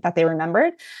brilliant that they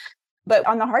remembered. But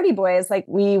on the Hardy Boys, like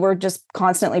we were just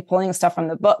constantly pulling stuff from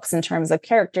the books in terms of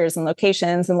characters and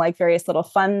locations and like various little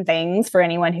fun things for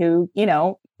anyone who,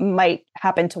 might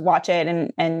happen to watch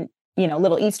it and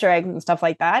little Easter eggs and stuff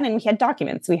like that. And we had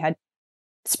documents, we had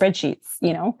spreadsheets,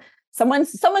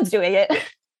 someone's doing it.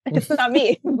 It's not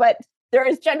me, but there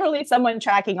is generally someone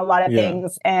tracking a lot of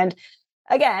things. And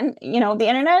again, the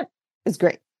internet is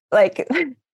great. Like,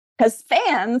 because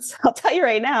fans, I'll tell you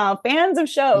right now, fans of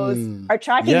shows are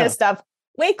tracking this stuff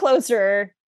way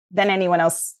closer than anyone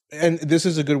else. And this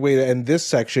is a good way to end this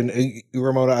section.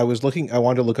 Ramona, I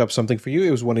wanted to look up something for you.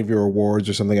 It was one of your awards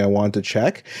or something I wanted to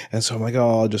check. And so I'm like,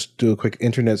 I'll just do a quick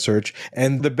internet search.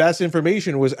 And the best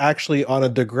information was actually on a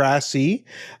Degrassi,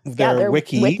 their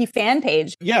wiki fan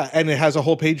page. Yeah. And it has a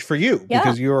whole page for you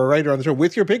because you're a writer on the show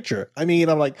with your picture. I mean,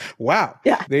 I'm like, wow.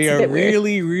 Yeah, they are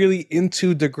really, really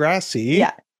into Degrassi.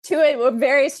 Yeah. To a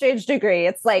very strange degree.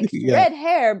 It's like red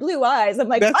hair, blue eyes. I'm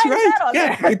like, that's right. That on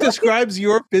there? It describes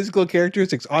your physical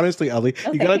characteristics. Honestly, Ali,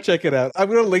 you got to check it out. I'm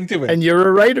going to link to it. And you're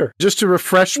a writer. Just to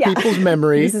refresh people's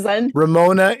memory,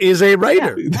 Ramona is a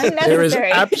writer. There is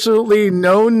absolutely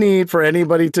no need for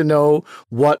anybody to know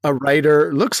what a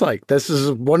writer looks like. This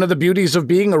is one of the beauties of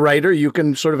being a writer. You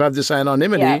can sort of have this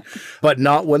anonymity, but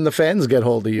not when the fans get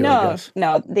hold of you, I guess.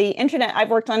 No, the internet,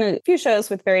 I've worked on a few shows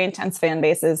with very intense fan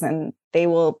bases, and they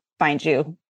will find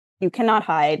you. You cannot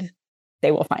hide.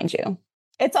 They will find you.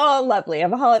 It's all lovely.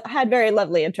 I've had very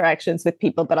lovely interactions with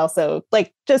people, but also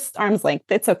like just arm's length.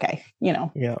 It's okay.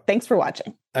 Thanks for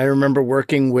watching. I remember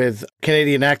working with a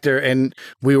Canadian actor, and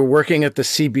we were working at the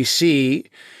CBC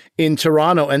in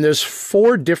Toronto, and there's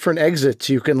 4 different exits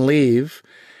you can leave.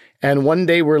 And one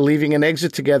day we're leaving an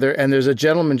exit together, and there's a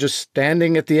gentleman just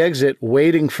standing at the exit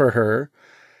waiting for her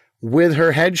with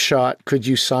her headshot. Could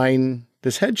you sign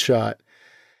this headshot?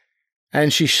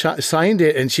 And she signed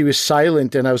it, and she was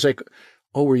silent. And I was like,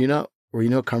 "Oh, were you not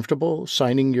comfortable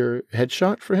signing your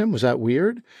headshot for him? Was that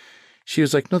weird?" She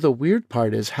was like, "No, the weird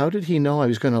part is, how did he know I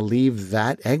was going to leave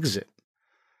that exit?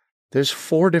 There's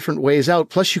 4 different ways out.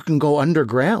 Plus you can go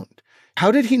underground. How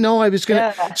did he know I was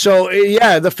going to?" So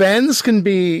the fans can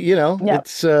be,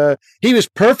 it's, he was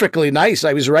perfectly nice.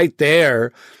 I was right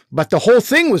there, but the whole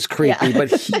thing was creepy,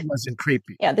 but he wasn't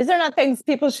creepy. Yeah. These are not things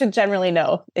people should generally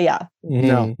know. Yeah.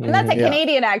 No. And that's a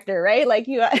Canadian actor, right? Like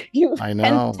you I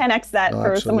know. 10x that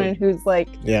for someone who's like,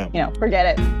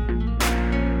 forget it.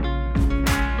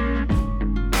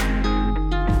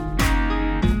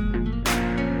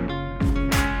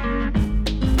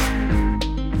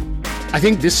 I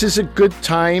think this is a good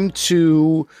time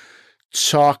to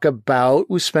talk about,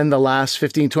 we spend the last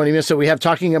 15, 20 minutes that we have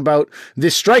talking about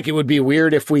this strike. It would be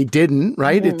weird if we didn't,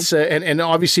 right? Mm-hmm. It's and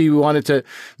obviously we wanted to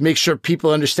make sure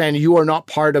people understand you are not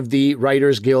part of the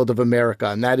Writers Guild of America,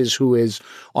 and that is who is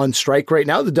on strike right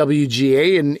now, the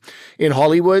WGA in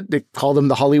Hollywood. They call them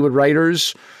the Hollywood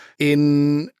Writers.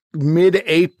 In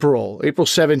mid-April, April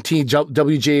 17th,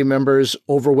 WGA members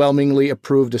overwhelmingly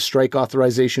approved a strike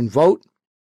authorization vote.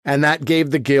 And that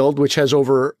gave the Guild, which has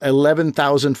over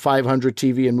 11,500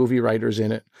 TV and movie writers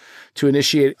in it, to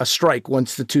initiate a strike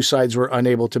once the two sides were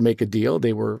unable to make a deal.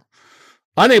 They were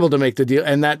unable to make the deal.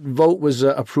 And that vote was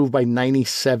approved by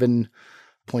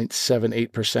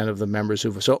 97.78% of the members.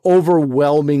 So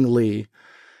overwhelmingly,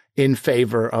 in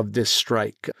favor of this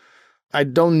strike. I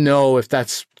don't know if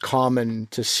that's common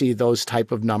to see those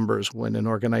type of numbers when an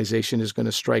organization is going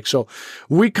to strike. So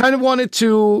we kind of wanted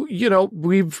to,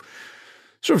 we've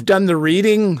sort of done the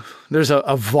reading. There's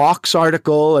a Vox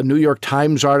article, a New York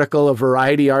Times article, a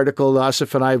Variety article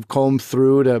Asif and I have combed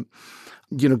through to,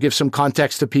 give some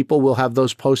context to people. We'll have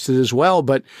those posted as well.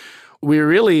 But we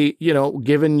really,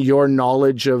 given your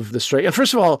knowledge of the strike, and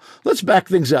first of all, let's back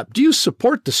things up. Do you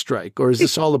support the strike, or is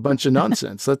this all a bunch of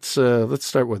nonsense? Let's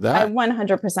start with that. I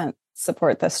 100%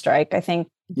 support the strike. I think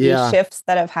the shifts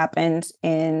that have happened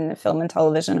in film and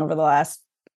television over the last,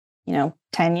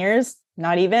 10 years,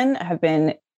 not even, have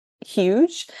been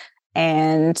huge.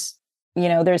 And,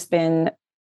 there's been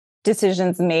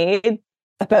decisions made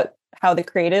about how the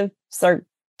creatives are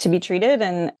to be treated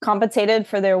and compensated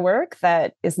for their work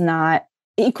that is not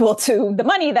equal to the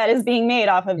money that is being made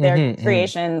off of their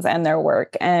creations and their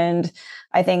work. And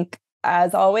I think,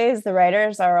 as always, the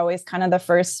writers are always kind of the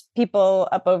first people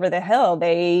up over the hill.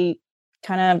 They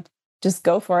kind of just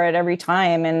go for it every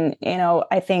time. And,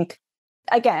 I think,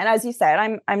 again, as you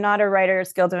said, I'm not a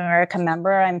Writers Guild of America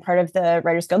member. I'm part of the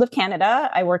Writers Guild of Canada.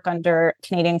 I work under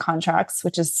Canadian contracts,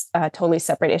 which is a totally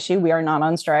separate issue. We are not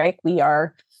on strike. We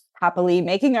are happily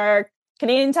making our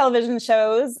Canadian television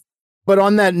shows. But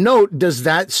on that note, does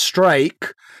that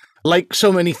strike, like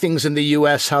so many things in the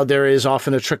US, how there is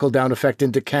often a trickle-down effect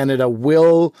into Canada,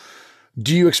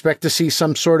 do you expect to see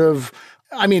some sort of,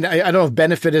 I don't know if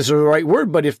benefit is the right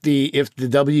word, but if the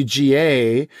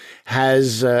WGA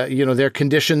has, their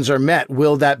conditions are met,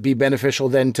 will that be beneficial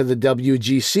then to the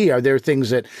WGC? Are there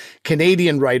things that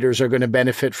Canadian writers are going to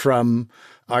benefit from?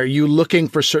 Are you looking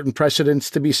for certain precedents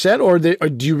to be set, or do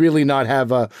you really not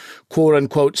have a quote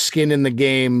unquote skin in the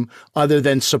game other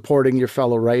than supporting your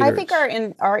fellow writers? I think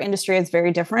our industry is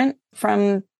very different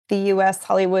from the US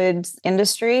Hollywood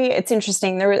industry. It's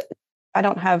interesting. There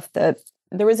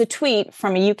was a tweet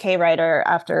from a UK writer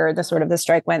after the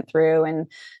strike went through, and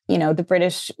the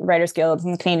British Writers Guild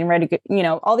and the Canadian Writers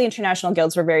Guild, all the international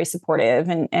guilds were very supportive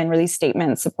and released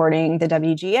statements supporting the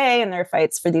WGA and their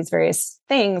fights for these various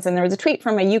things. And there was a tweet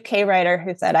from a UK writer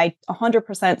who said, I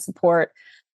 100% support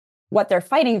what they're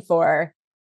fighting for,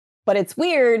 but it's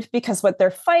weird because what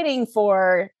they're fighting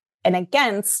for and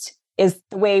against is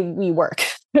the way we work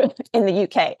in the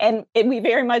UK. And we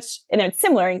very much, and it's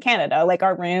similar in Canada, like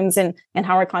our rooms and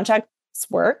how our contracts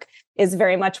work is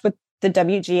very much what the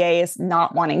WGA is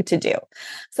not wanting to do.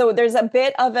 So there's a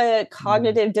bit of a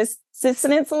cognitive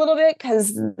dissonance a little bit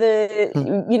because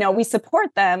we support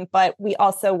them, but we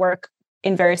also work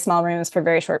in very small rooms for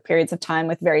very short periods of time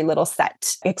with very little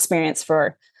set experience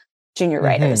for junior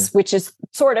writers, which is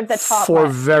sort of the top for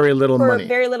line. Very little money.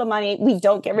 Very little money. We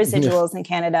don't get residuals in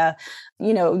Canada.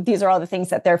 These are all the things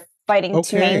that they're fighting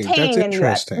to maintain. That's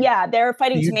interesting. They're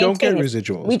fighting to maintain. You don't get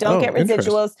residuals. We don't get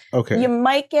residuals. Okay. You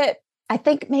might get, I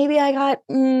think maybe I got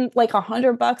like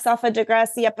 $100 off a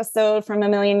Degrassi episode from a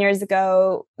million years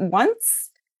ago once.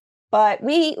 But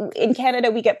in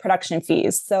Canada, we get production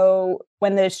fees. So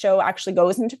when the show actually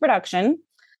goes into production,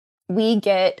 we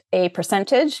get a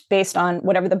percentage based on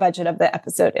whatever the budget of the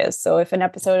episode is. So if an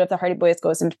episode of The Hardy Boys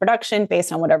goes into production,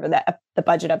 based on whatever the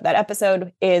budget of that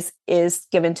episode is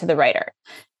given to the writer.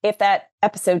 If that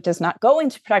episode does not go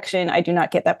into production, I do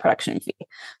not get that production fee.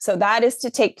 So that is to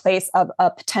take place of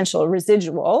a potential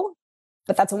residual,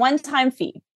 but that's a one-time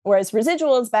fee. Whereas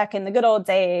residuals back in the good old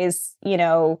days,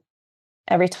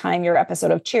 every time your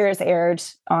episode of Cheers aired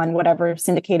on whatever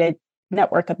syndicated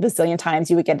network a bazillion times,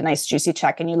 you would get a nice juicy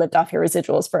check and you lived off your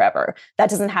residuals forever. That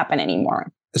doesn't happen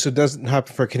anymore. So it doesn't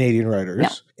happen for Canadian writers. No.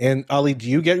 And Ali, do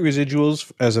you get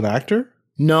residuals as an actor?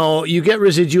 No, you get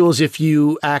residuals if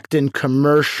you act in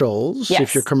commercials. Yes.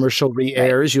 If your commercial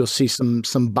re-airs, you'll see some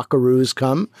buckaroos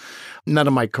come. None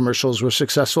of my commercials were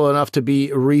successful enough to be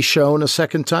re-shown a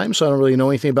second time, so I don't really know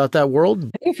anything about that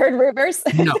world. You've heard rumors?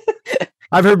 No.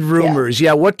 I've heard rumors.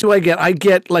 Yeah. What do I get? I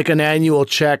get like an annual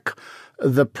check,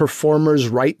 the Performers'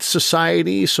 Rights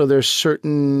Society. So there's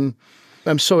certain,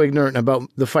 I'm so ignorant about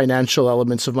the financial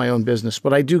elements of my own business,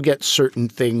 but I do get certain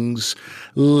things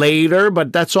later,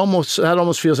 but that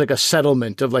almost feels like a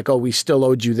settlement of like, oh, we still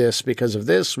owed you this because of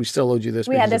this. We still owed you this.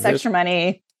 We had this extra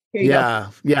money. Here you go.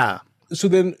 Yeah. So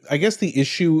then I guess the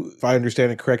issue, if I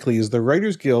understand it correctly, is the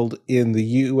Writers Guild in the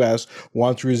US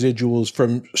wants residuals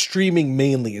from streaming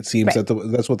mainly, it seems. Right.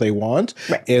 That's what they want.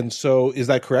 Right. And so is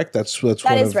that correct? That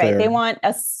is right. They want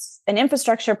an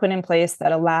infrastructure put in place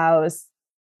that allows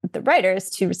the writers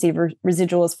to receive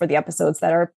residuals for the episodes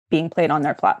that are being played on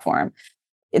their platform.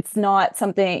 It's not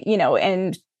something,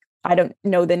 and I don't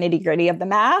know the nitty-gritty of the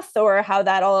math or how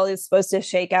that all is supposed to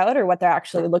shake out or what they're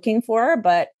actually looking for,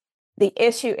 but The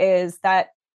issue is that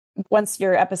once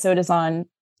your episode is on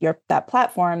that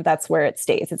platform, that's where it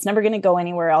stays. It's never going to go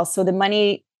anywhere else. So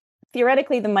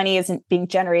theoretically, the money isn't being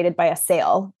generated by a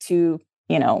sale to,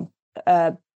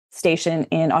 a station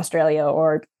in Australia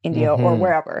or India or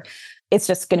wherever. It's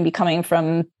just going to be coming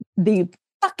from the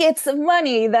buckets of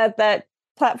money that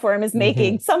platform is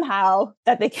making somehow,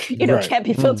 that they can't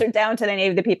be filtered down to any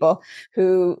of the people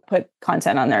who put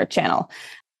content on their channel.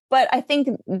 But I think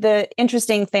the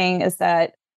interesting thing is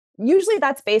that usually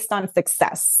that's based on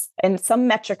success and some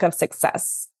metric of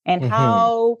success and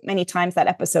how many times that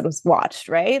episode was watched,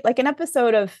 right? Like an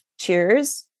episode of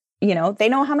Cheers, they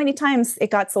know how many times it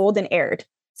got sold and aired.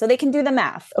 So they can do the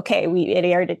math. Okay, it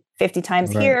aired 50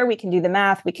 times here. We can do the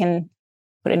math. We can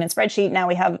put it in a spreadsheet. Now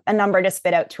we have a number to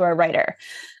spit out to our writer.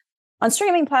 On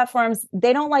streaming platforms,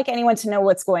 they don't like anyone to know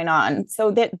what's going on. So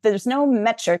there's no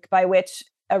metric by which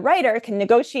a writer can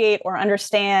negotiate or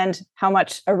understand how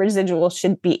much a residual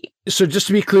should be. So just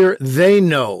to be clear, they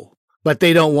know, but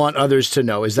they don't want others to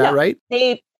know. Is that right?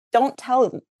 They don't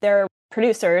tell their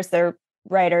producers, their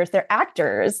writers, their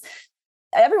actors.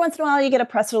 Every once in a while, you get a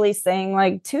press release saying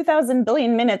like 2,000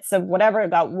 billion minutes of whatever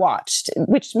got watched,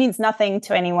 which means nothing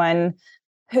to anyone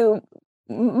who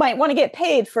might want to get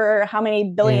paid for how many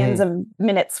billions of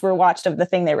minutes were watched of the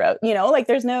thing they wrote.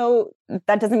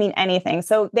 That doesn't mean anything.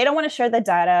 So they don't want to share the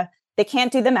data. They can't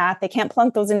do the math. They can't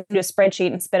plunk those into a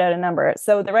spreadsheet and spit out a number.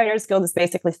 So the Writers Guild is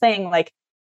basically saying, like,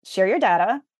 share your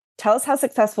data, tell us how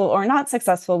successful or not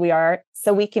successful we are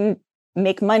so we can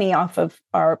make money off of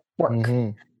our work.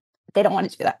 They don't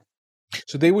want to do that.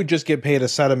 So they would just get paid a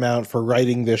set amount for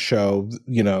writing this show,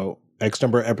 X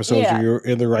number of episodes, or you're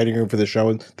in the writing room for the show,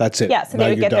 and that's it. Yeah, so they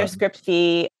would get their script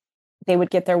fee. They would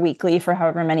get their weekly for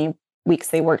however many weeks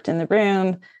they worked in the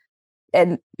room.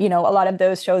 And, a lot of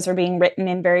those shows are being written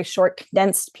in very short,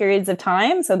 condensed periods of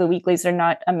time. So the weeklies are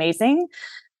not amazing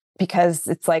because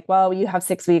it's like, well, you have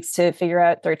 6 weeks to figure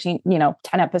out 10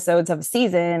 episodes of a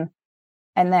season.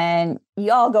 And then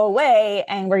you all go away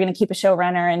and we're going to keep a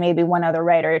showrunner and maybe one other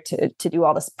writer to do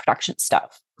all this production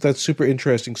stuff. That's super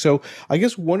interesting. So I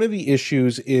guess one of the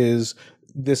issues is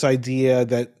this idea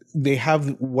that they have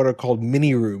what are called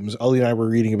mini rooms. Ollie and I were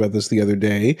reading about this the other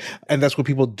day, and that's what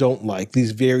people don't like,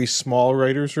 these very small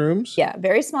writers' rooms. Yeah,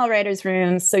 very small writers'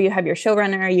 rooms. So you have your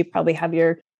showrunner, you probably have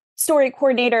your story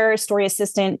coordinator, story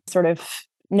assistant, sort of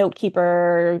note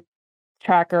keeper,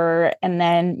 tracker, and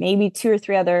then maybe 2 or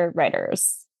 3 other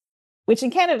writers, which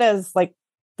in Canada is like,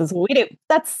 this is what we do.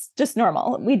 That's just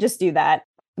normal. We just do that.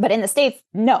 But in the States,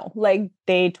 no, like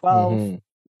they 12,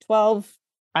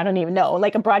 I don't even know,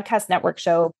 like a broadcast network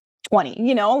show,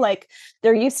 20, like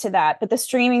they're used to that. But the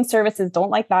streaming services don't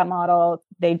like that model.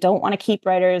 They don't want to keep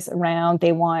writers around.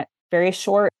 They want very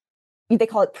short, they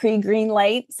call it pre-green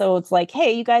light. So it's like,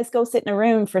 hey, you guys go sit in a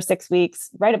room for 6 weeks,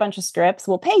 write a bunch of scripts.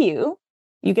 We'll pay you.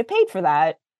 You get paid for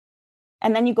that.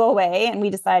 And then you go away and we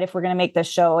decide if we're going to make this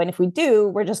show. And if we do,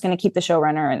 we're just going to keep the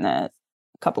showrunner and the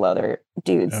couple other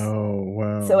dudes. Oh,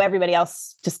 wow. So everybody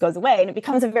else just goes away. And it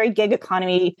becomes a very gig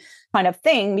economy kind of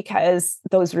thing because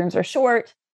those rooms are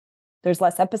short. There's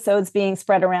less episodes being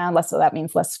spread around. So that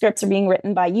means less scripts are being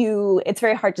written by you. It's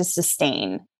very hard to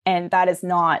sustain. And that is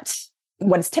not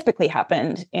what has typically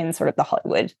happened in sort of the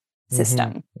Hollywood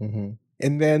system.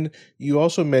 And then you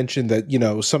also mentioned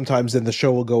that, sometimes then the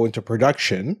show will go into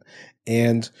production.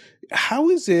 And how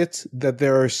is it that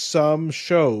there are some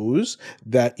shows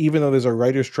that, even though there's a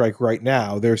writer's strike right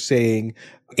now, they're saying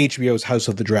HBO's House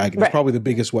of the Dragon is probably the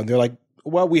biggest one. They're like,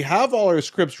 well, we have all our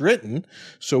scripts written,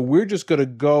 so we're just going to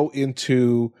go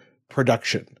into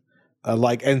production.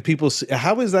 And people say,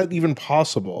 how is that even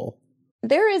possible?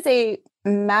 There is a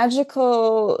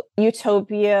magical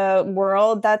utopia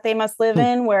world that they must live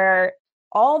in where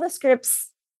all the scripts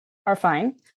are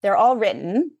fine. They're all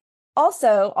written.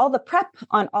 Also, all the prep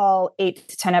on all 8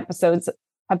 to 10 episodes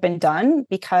have been done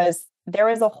because there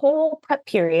is a whole prep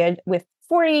period with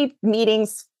 40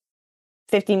 meetings,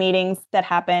 50 meetings that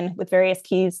happen with various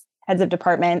keys, heads of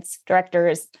departments,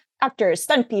 directors, actors,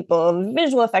 stunt people,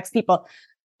 visual effects people.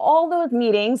 All those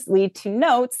meetings lead to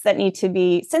notes that need to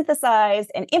be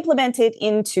synthesized and implemented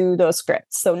into those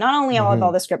scripts. So not only have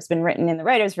all the scripts been written in the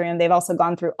writer's room, they've also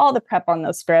gone through all the prep on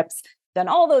those scripts, done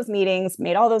all those meetings,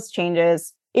 made all those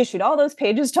changes, issued all those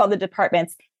pages to all the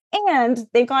departments, and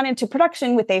they've gone into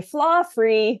production with a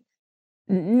flaw-free,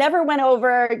 never went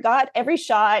over, got every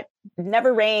shot,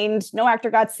 never rained, no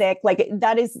actor got sick. Like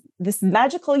that is this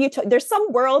magical utopia. There's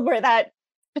some world where that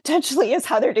potentially is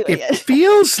how they're doing it. It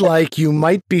feels like you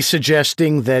might be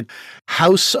suggesting that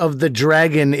House of the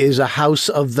Dragon is a house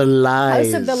of the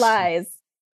lies. House of the lies.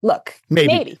 look,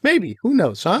 maybe. Who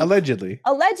knows, huh? Allegedly,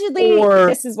 Or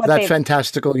this is what that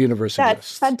fantastical universe that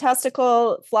exists.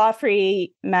 fantastical,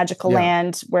 flaw-free, magical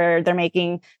land where they're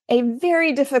making a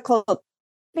very difficult,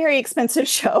 very expensive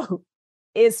show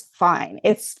is fine.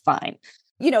 It's fine.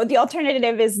 The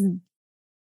alternative is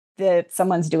that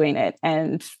someone's doing it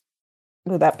and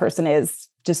who that person is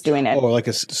just doing it. Or like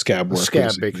a scab work.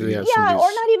 Basically. Yeah, or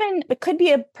not even, it could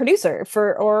be a producer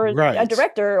or a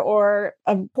director or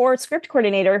a poor script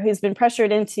coordinator who's been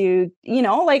pressured into,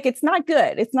 it's not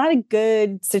good. It's not a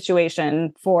good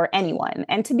situation for anyone.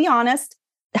 And to be honest,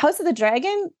 House of the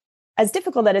Dragon, as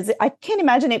difficult that is, I can't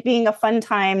imagine it being a fun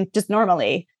time just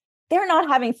normally. They're not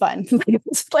having fun. It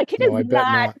is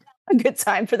not a good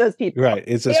time for those people. Right.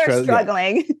 They're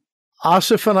struggling. Yeah.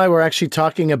 Asif and I were actually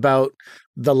talking about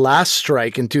the last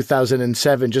strike in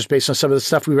 2007, just based on some of the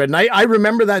stuff we read. And I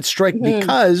remember that strike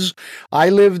because I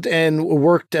lived and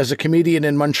worked as a comedian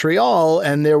in Montreal,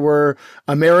 and there were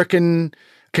American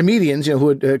comedians,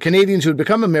 Canadians who had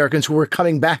become Americans who were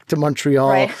coming back to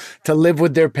Montreal to live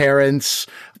with their parents.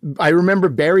 I remember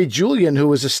Barry Julian, who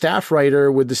was a staff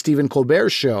writer with the Stephen Colbert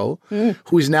Show,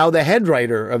 who is now the head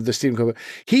writer of the Stephen Colbert.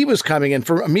 He was coming, and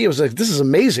for me, it was like, this is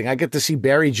amazing. I get to see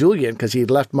Barry Julian because he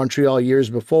had left Montreal years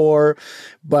before.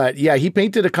 But yeah, he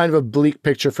painted a kind of a bleak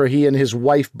picture for he and his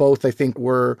wife both, I think,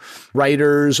 were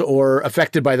writers or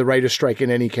affected by the writer's strike in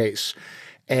any case.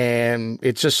 And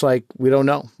it's just like, we don't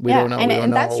know. We don't know.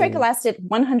 And that strike lasted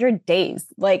 100 days.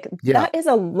 That is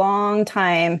a long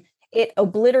time. It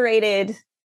obliterated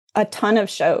a ton of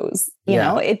shows. You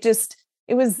know, it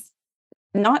was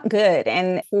not good.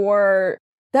 And for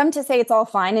them to say it's all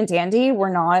fine and dandy, we're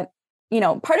not,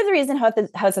 part of the reason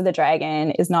House of the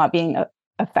Dragon is not being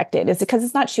affected is because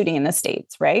it's not shooting in the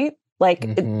States, right?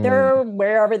 They're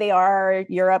wherever they are,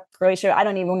 Europe, Croatia, I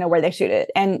don't even know where they shoot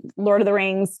it. And Lord of the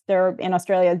Rings, they're in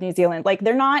Australia, New Zealand.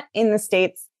 They're not in the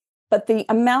States, but the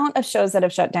amount of shows that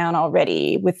have shut down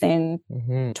already within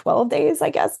 12 days, I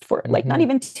guess, for not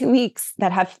even 2 weeks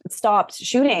that have stopped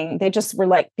shooting, they just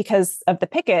were because of the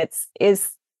pickets is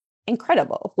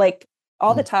incredible.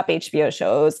 All the top HBO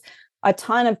shows, a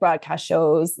ton of broadcast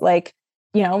shows,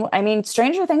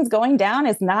 Stranger Things going down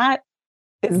is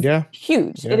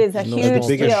huge. Yeah. It is a huge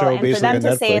deal. Show, and for them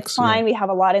to say it's fine, we have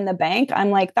a lot in the bank. I'm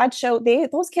like, that show,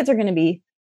 those kids are going to be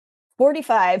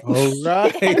 45. Oh,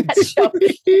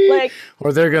 right.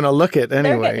 Or they're going to look it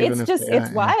anyway.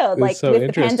 It's wild. With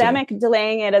the pandemic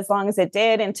delaying it as long as it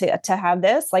did, and to have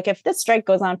this, if this strike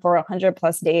goes on for 100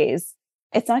 plus days,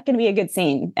 it's not going to be a good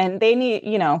scene. And they need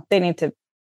to.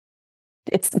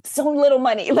 It's so little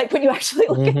money. When you actually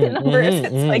look at the numbers,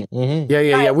 it's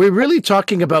Yeah. We're really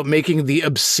talking about making the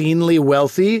obscenely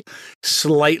wealthy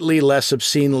slightly less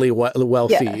obscenely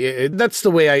wealthy. Yeah. That's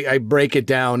the way I break it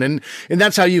down. And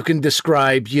that's how you can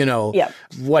describe,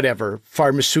 whatever,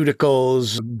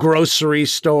 pharmaceuticals, grocery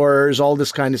stores, all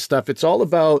this kind of stuff. It's all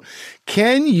about,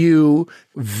 can you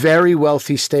very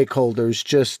wealthy stakeholders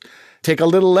just take a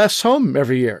little less home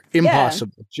every year?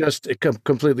 Impossible. Just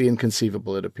completely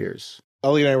inconceivable, it appears.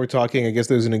 Ollie and I were talking, I guess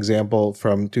there's an example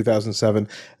from 2007,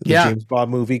 the James Bond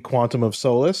movie, Quantum of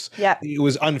Solace. Yeah. It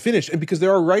was unfinished. And because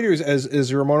there are writers,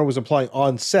 as Ramona was implying,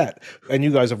 on set, and you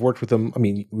guys have worked with them. I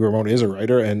mean, Ramona is a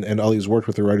writer, and Ollie's worked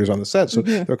with the writers on the set. So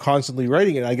they're constantly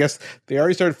writing it. I guess they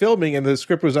already started filming, and the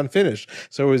script was unfinished.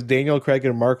 So it was Daniel Craig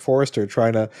and Mark Forrester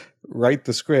trying to write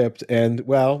the script. And,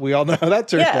 well, we all know how that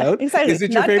turned out. Exactly. Is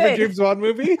it your favorite James Bond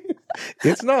movie?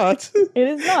 It's not. It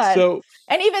is not.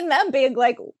 And even them being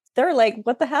they're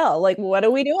what the hell? What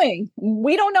are we doing?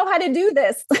 We don't know how to do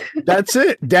this. That's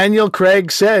it. Daniel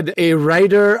Craig said, "A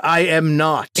writer I am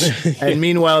not." And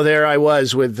meanwhile, there I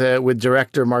was with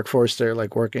director Mark Forster,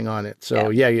 working on it.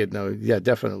 So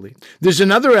definitely. There's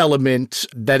another element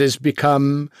that has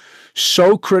become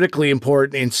so critically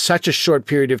important in such a short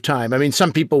period of time. I mean,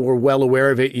 some people were well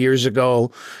aware of it years ago,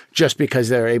 just because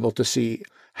they're able to see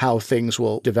how things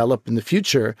will develop in the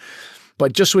future.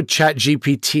 But just with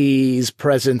ChatGPT's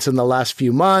presence in the last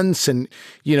few months and,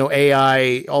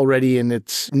 AI already in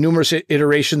its numerous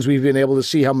iterations, we've been able to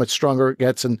see how much stronger it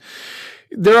gets. And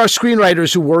there are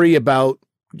screenwriters who worry about,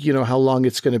 how long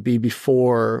it's going to be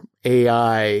before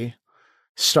AI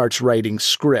starts writing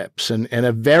scripts. And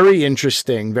a very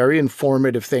interesting, very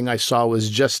informative thing I saw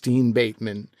was Justine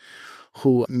Bateman,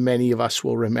 who many of us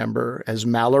will remember as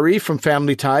Mallory from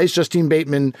Family Ties. Justine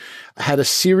Bateman had a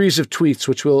series of tweets,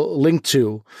 which we'll link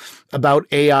to, about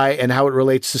AI and how it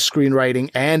relates to screenwriting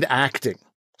and acting.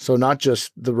 So not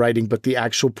just the writing, but the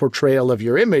actual portrayal of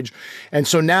your image. And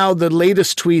so now the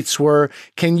latest tweets were,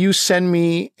 can you send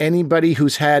me anybody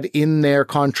who's had in their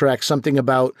contract something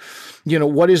about,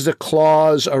 what is the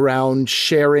clause around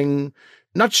sharing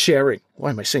not sharing.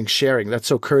 Why am I saying sharing? That's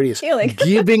so courteous. Stealing.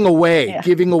 Giving away, Yeah.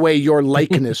 giving away your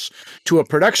likeness to a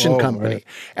production company. Right.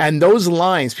 And those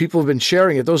lines, people have been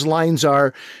sharing it. Those lines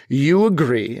are, you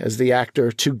agree as the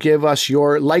actor to give us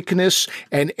your likeness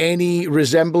and any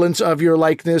resemblance of your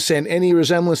likeness and any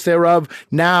resemblance thereof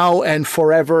now and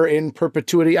forever in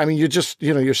perpetuity. I mean, you're just,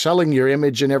 you're selling your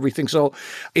image and everything. So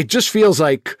it just feels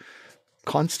like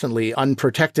constantly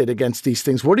unprotected against these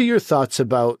things. What are your thoughts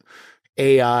about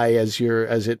AI as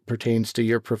it pertains to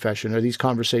your profession? Are these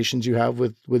conversations you have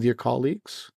with your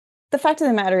colleagues? The fact of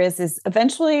the matter is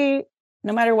eventually,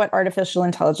 no matter what artificial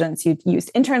intelligence you use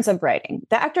in terms of writing,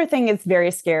 the actor thing is very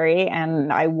scary.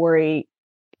 And I worry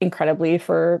incredibly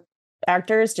for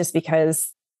actors just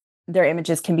because their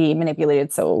images can be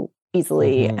manipulated so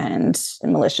easily and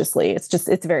maliciously.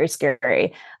 It's very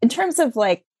scary. In terms of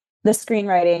like the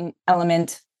screenwriting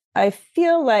element, I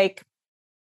feel like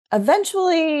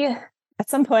eventually, at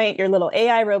some point, your little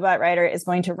AI robot writer is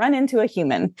going to run into a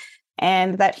human,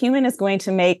 and that human is going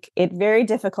to make it very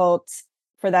difficult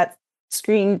for that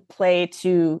screenplay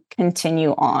to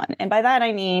continue on. And by that,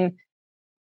 I mean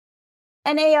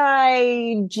an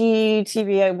AI,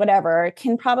 GTV, whatever,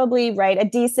 can probably write a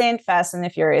decent Fast and the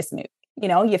Furious movie.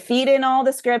 You feed in all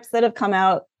the scripts that have come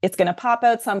out, it's going to pop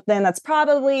out something that's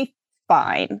probably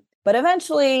fine. But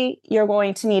eventually, you're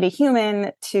going to need a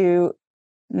human to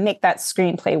make that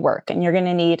screenplay work. And you're going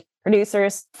to need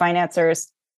producers,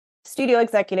 financiers, studio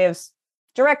executives,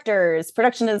 directors,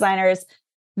 production designers.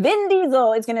 Vin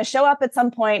Diesel is going to show up at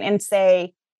some point and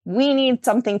say, we need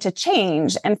something to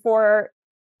change. And for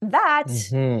that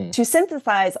to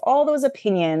synthesize all those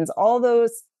opinions, all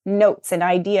those notes and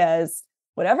ideas,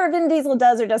 whatever Vin Diesel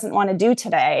does or doesn't want to do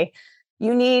today,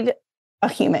 you need a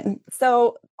human.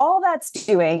 So all that's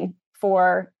doing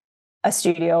for a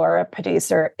studio or a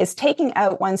producer is taking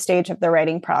out one stage of the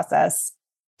writing process,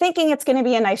 thinking it's going to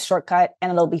be a nice shortcut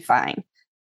and it'll be fine.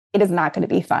 It is not going to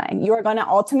be fine. You are going to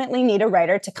ultimately need a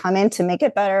writer to come in to make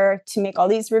it better, to make all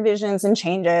these revisions and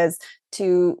changes,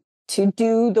 to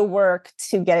do the work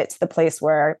to get it to the place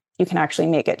where you can actually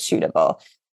make it shootable.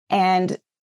 And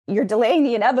you're delaying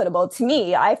the inevitable. To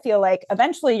me, I feel like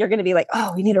eventually you're going to be like,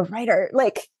 oh, we need a writer.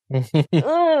 Like, you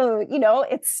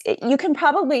can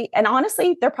probably, and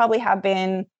honestly, there probably have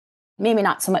been, maybe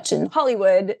not so much in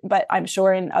Hollywood, but I'm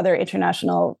sure in other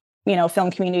international,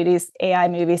 film communities, AI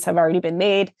movies have already been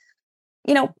made.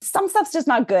 Some stuff's just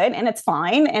not good and it's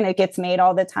fine and it gets made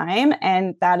all the time.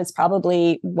 And that is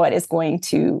probably what is going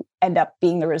to end up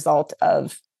being the result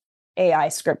of AI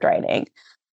script writing.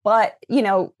 But,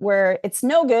 where it's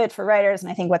no good for writers,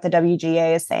 and I think what the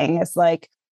WGA is saying is like,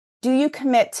 do you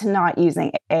commit to not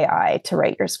using AI to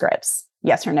write your scripts?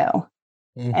 Yes or no?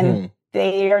 And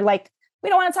they are like, we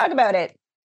don't want to talk about it.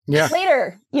 Yeah.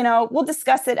 Later, we'll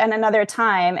discuss it at another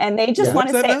time. And they just want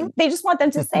to say, they just want them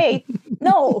to say,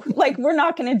 no, like, we're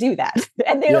not going to do that.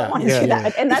 And they don't want to do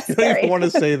that. And that's scary. They don't want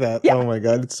to say that. Oh my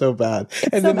God, it's so bad.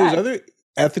 And then there's other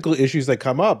ethical issues that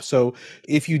come up. So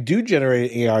if you do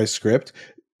generate an AI script,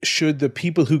 should the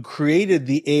people who created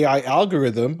the AI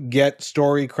algorithm get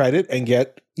story credit and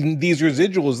get these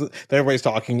residuals that everybody's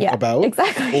talking about?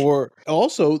 Exactly. Or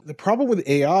also, the problem with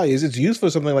AI is it's used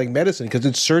for something like medicine because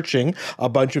it's searching a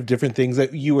bunch of different things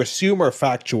that you assume are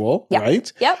factual,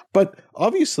 right? Yep. But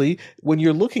obviously, when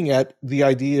you're looking at the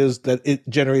ideas that it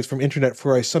generates from internet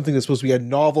for something that's supposed to be a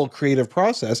novel creative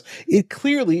process, it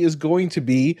clearly is going to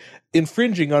be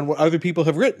infringing on what other people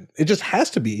have written. It just has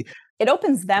to be. It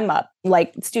opens them up,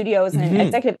 like studios and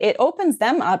executive, it opens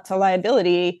them up to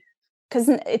liability because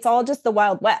it's all just the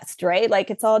Wild West, right? Like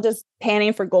it's all just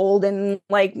panning for gold and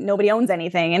like nobody owns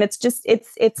anything. And it's just,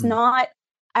 it's not,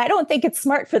 I don't think it's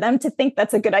smart for them to think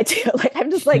that's a good idea. Like, I'm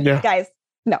just like, guys,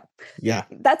 no. Yeah.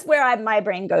 That's where my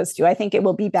brain goes to. I think it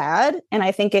will be bad. And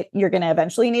I think you're going to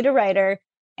eventually need a writer.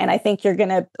 And I think you're going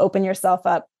to open yourself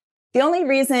up. The only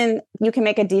reason you can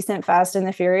make a decent Fast and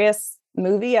the Furious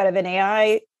movie out of an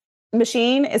AI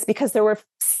machine is because there were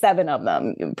 7 of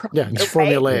them. Yeah, it's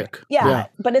formulaic. Yeah,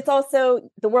 but it's also,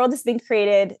 the world has been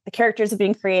created, the characters have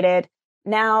been created.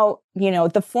 Now,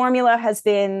 the formula has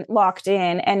been locked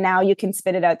in and now you can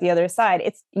spit it out the other side.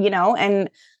 It's,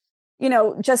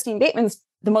 Justine Bateman's,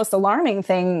 the most alarming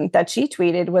thing that she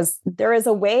tweeted was there is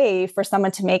a way for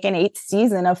someone to make an 8th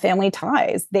season of Family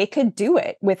Ties. They could do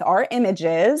it with our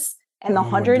images and the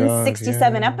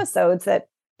 167 episodes that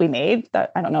we made.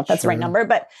 That, I don't know if that's the right number,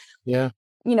 but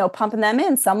pumping them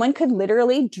in. Someone could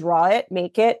literally draw it,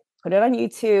 make it, put it on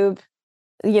YouTube,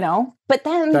 but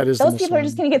then those people are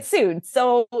just going to get sued.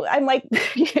 So I'm like,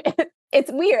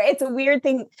 it's weird. It's a weird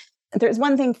thing. There's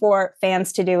one thing for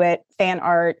fans to do it, fan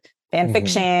art, fan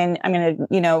fiction. I'm going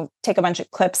to, take a bunch of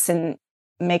clips and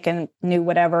make a new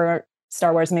whatever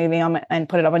Star Wars movie and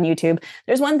put it up on YouTube.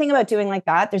 There's one thing about doing like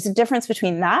that. There's a difference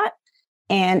between that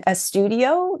and a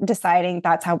studio deciding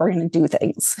that's how we're going to do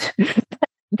things.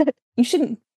 You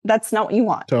shouldn't. That's not what you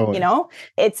want. Totally. You know,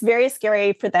 it's very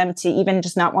scary for them to even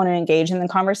just not want to engage in the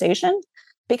conversation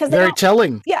because very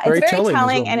telling. Yeah, very it's very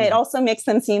telling, well. and it also makes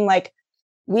them seem like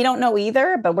we don't know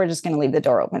either, but we're just going to leave the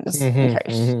door open just in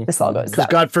case this all goes. Because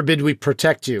God forbid we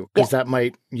protect you, because that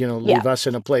might, leave Yeah. us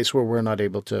in a place where we're not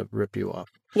able to rip you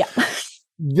off. Yeah.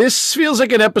 This feels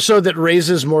like an episode that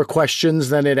raises more questions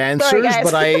than it answers,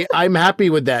 but I'm happy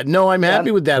with that. No, I'm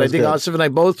happy with that. I think Asif and I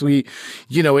both,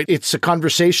 it's a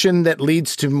conversation that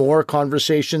leads to more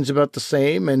conversations about the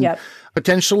same and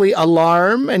potentially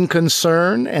alarm and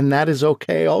concern, and that is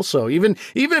okay also. Even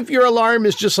if your alarm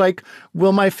is just like,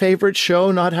 will my favorite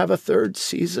show not have a third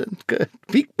season? Good.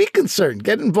 Be concerned.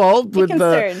 Get involved with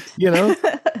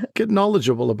get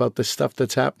knowledgeable about the stuff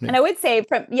that's happening. And I would say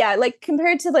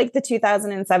compared to like the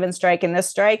 2007 strike and this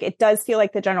strike, it does feel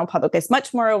like the general public is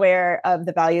much more aware of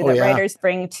the value that writers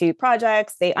bring to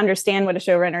projects. They understand what a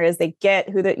showrunner is. They get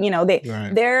who the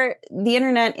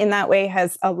internet in that way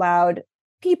has allowed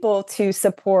people to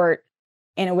support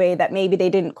in a way that maybe they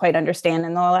didn't quite understand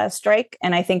in the last strike.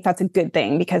 And I think that's a good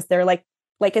thing because they're like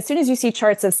as soon as you see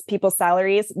charts of people's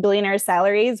salaries, billionaires'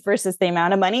 salaries versus the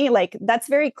amount of money, like that's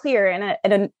very clear. And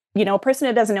a person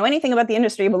who doesn't know anything about the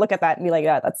industry will look at that and be like,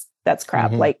 that's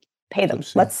crap. Like pay them.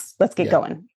 Let's get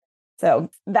going. So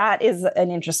that is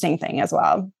an interesting thing as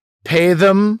well. Pay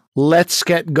them. Let's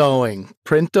get going.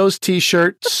 Print those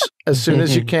T-shirts as soon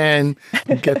as you can.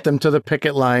 Get them to the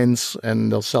picket lines,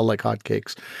 and they'll sell like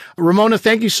hotcakes. Ramona,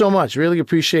 thank you so much. Really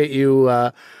appreciate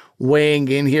you weighing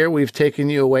in here. We've taken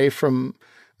you away from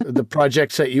the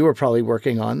projects that you were probably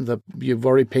working on. You've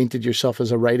already painted yourself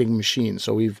as a writing machine,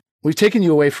 so we've taken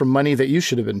you away from money that you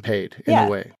should have been paid in a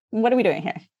way. What are we doing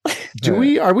here?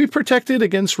 Are we protected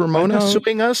against Ramona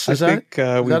suing us? I've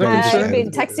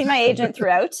been texting my agent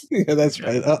throughout. Yeah, that's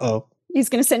right. He's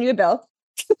going to send you a bill.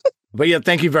 But yeah,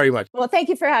 thank you very much. Well, thank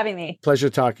you for having me. Pleasure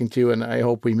talking to you, and I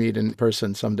hope we meet in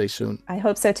person someday soon. I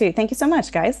hope so too. Thank you so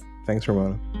much, guys. Thanks,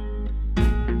 Ramona.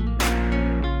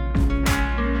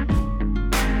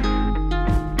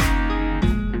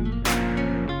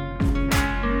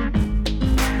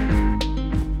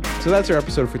 So that's our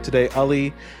episode for today.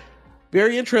 Ali,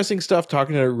 very interesting stuff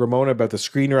talking to Ramona about the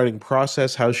screenwriting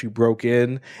process, how she broke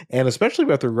in, and especially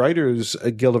about the Writers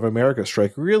Guild of America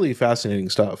strike. Really fascinating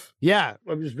stuff. Yeah,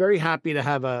 I was very happy to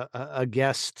have a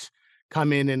guest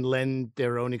come in and lend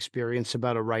their own experience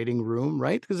about a writing room,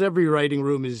 right? Because every writing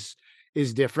room is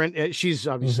different. She's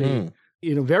obviously,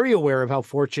 very aware of how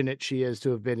fortunate she is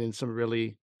to have been in some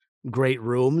really great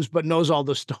rooms, but knows all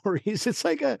the stories. It's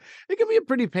like it can be a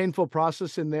pretty painful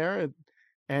process in there.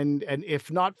 And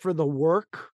if not for the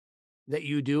work that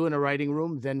you do in a writing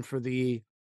room, then for the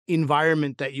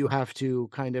environment that you have to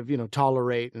kind of,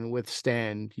 tolerate and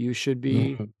withstand, you should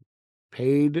be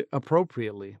paid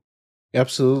appropriately.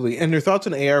 Absolutely. And your thoughts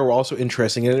on AI were also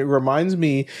interesting. And it reminds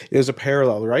me, there's a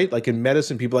parallel, right? Like in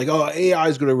medicine, people are like, oh, AI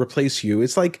is going to replace you.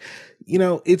 It's like,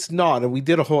 it's not. And we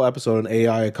did a whole episode on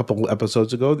AI a couple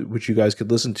episodes ago, which you guys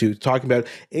could listen to, talking about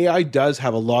AI does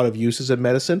have a lot of uses in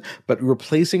medicine, but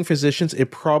replacing physicians, it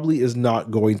probably is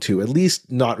not going to, at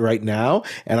least not right now.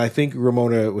 And I think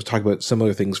Ramona was talking about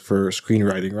similar things for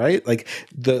screenwriting, right? Like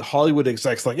the Hollywood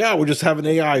execs, like, we'll just have an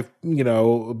AI,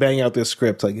 bang out this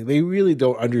script. Like they really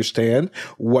don't understand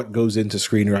what goes into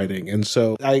screenwriting. And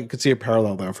so I could see a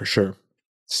parallel there for sure.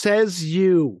 Says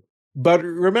you. But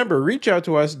remember, reach out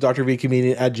to us,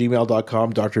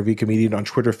 drvcomedian@gmail.com, Dr. V Comedian on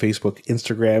Twitter, Facebook,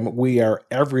 Instagram. We are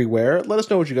everywhere. Let us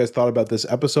know what you guys thought about this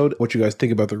episode, what you guys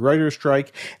think about the writer's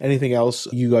strike, anything else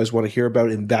you guys want to hear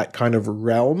about in that kind of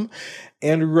realm.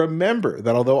 And remember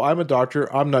that although I'm a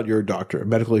doctor, I'm not your doctor.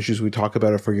 Medical issues we talk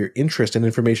about are for your interest and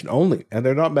information only, and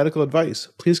they're not medical advice.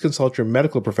 Please consult your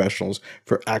medical professionals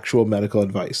for actual medical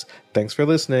advice. Thanks for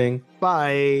listening.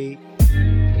 Bye.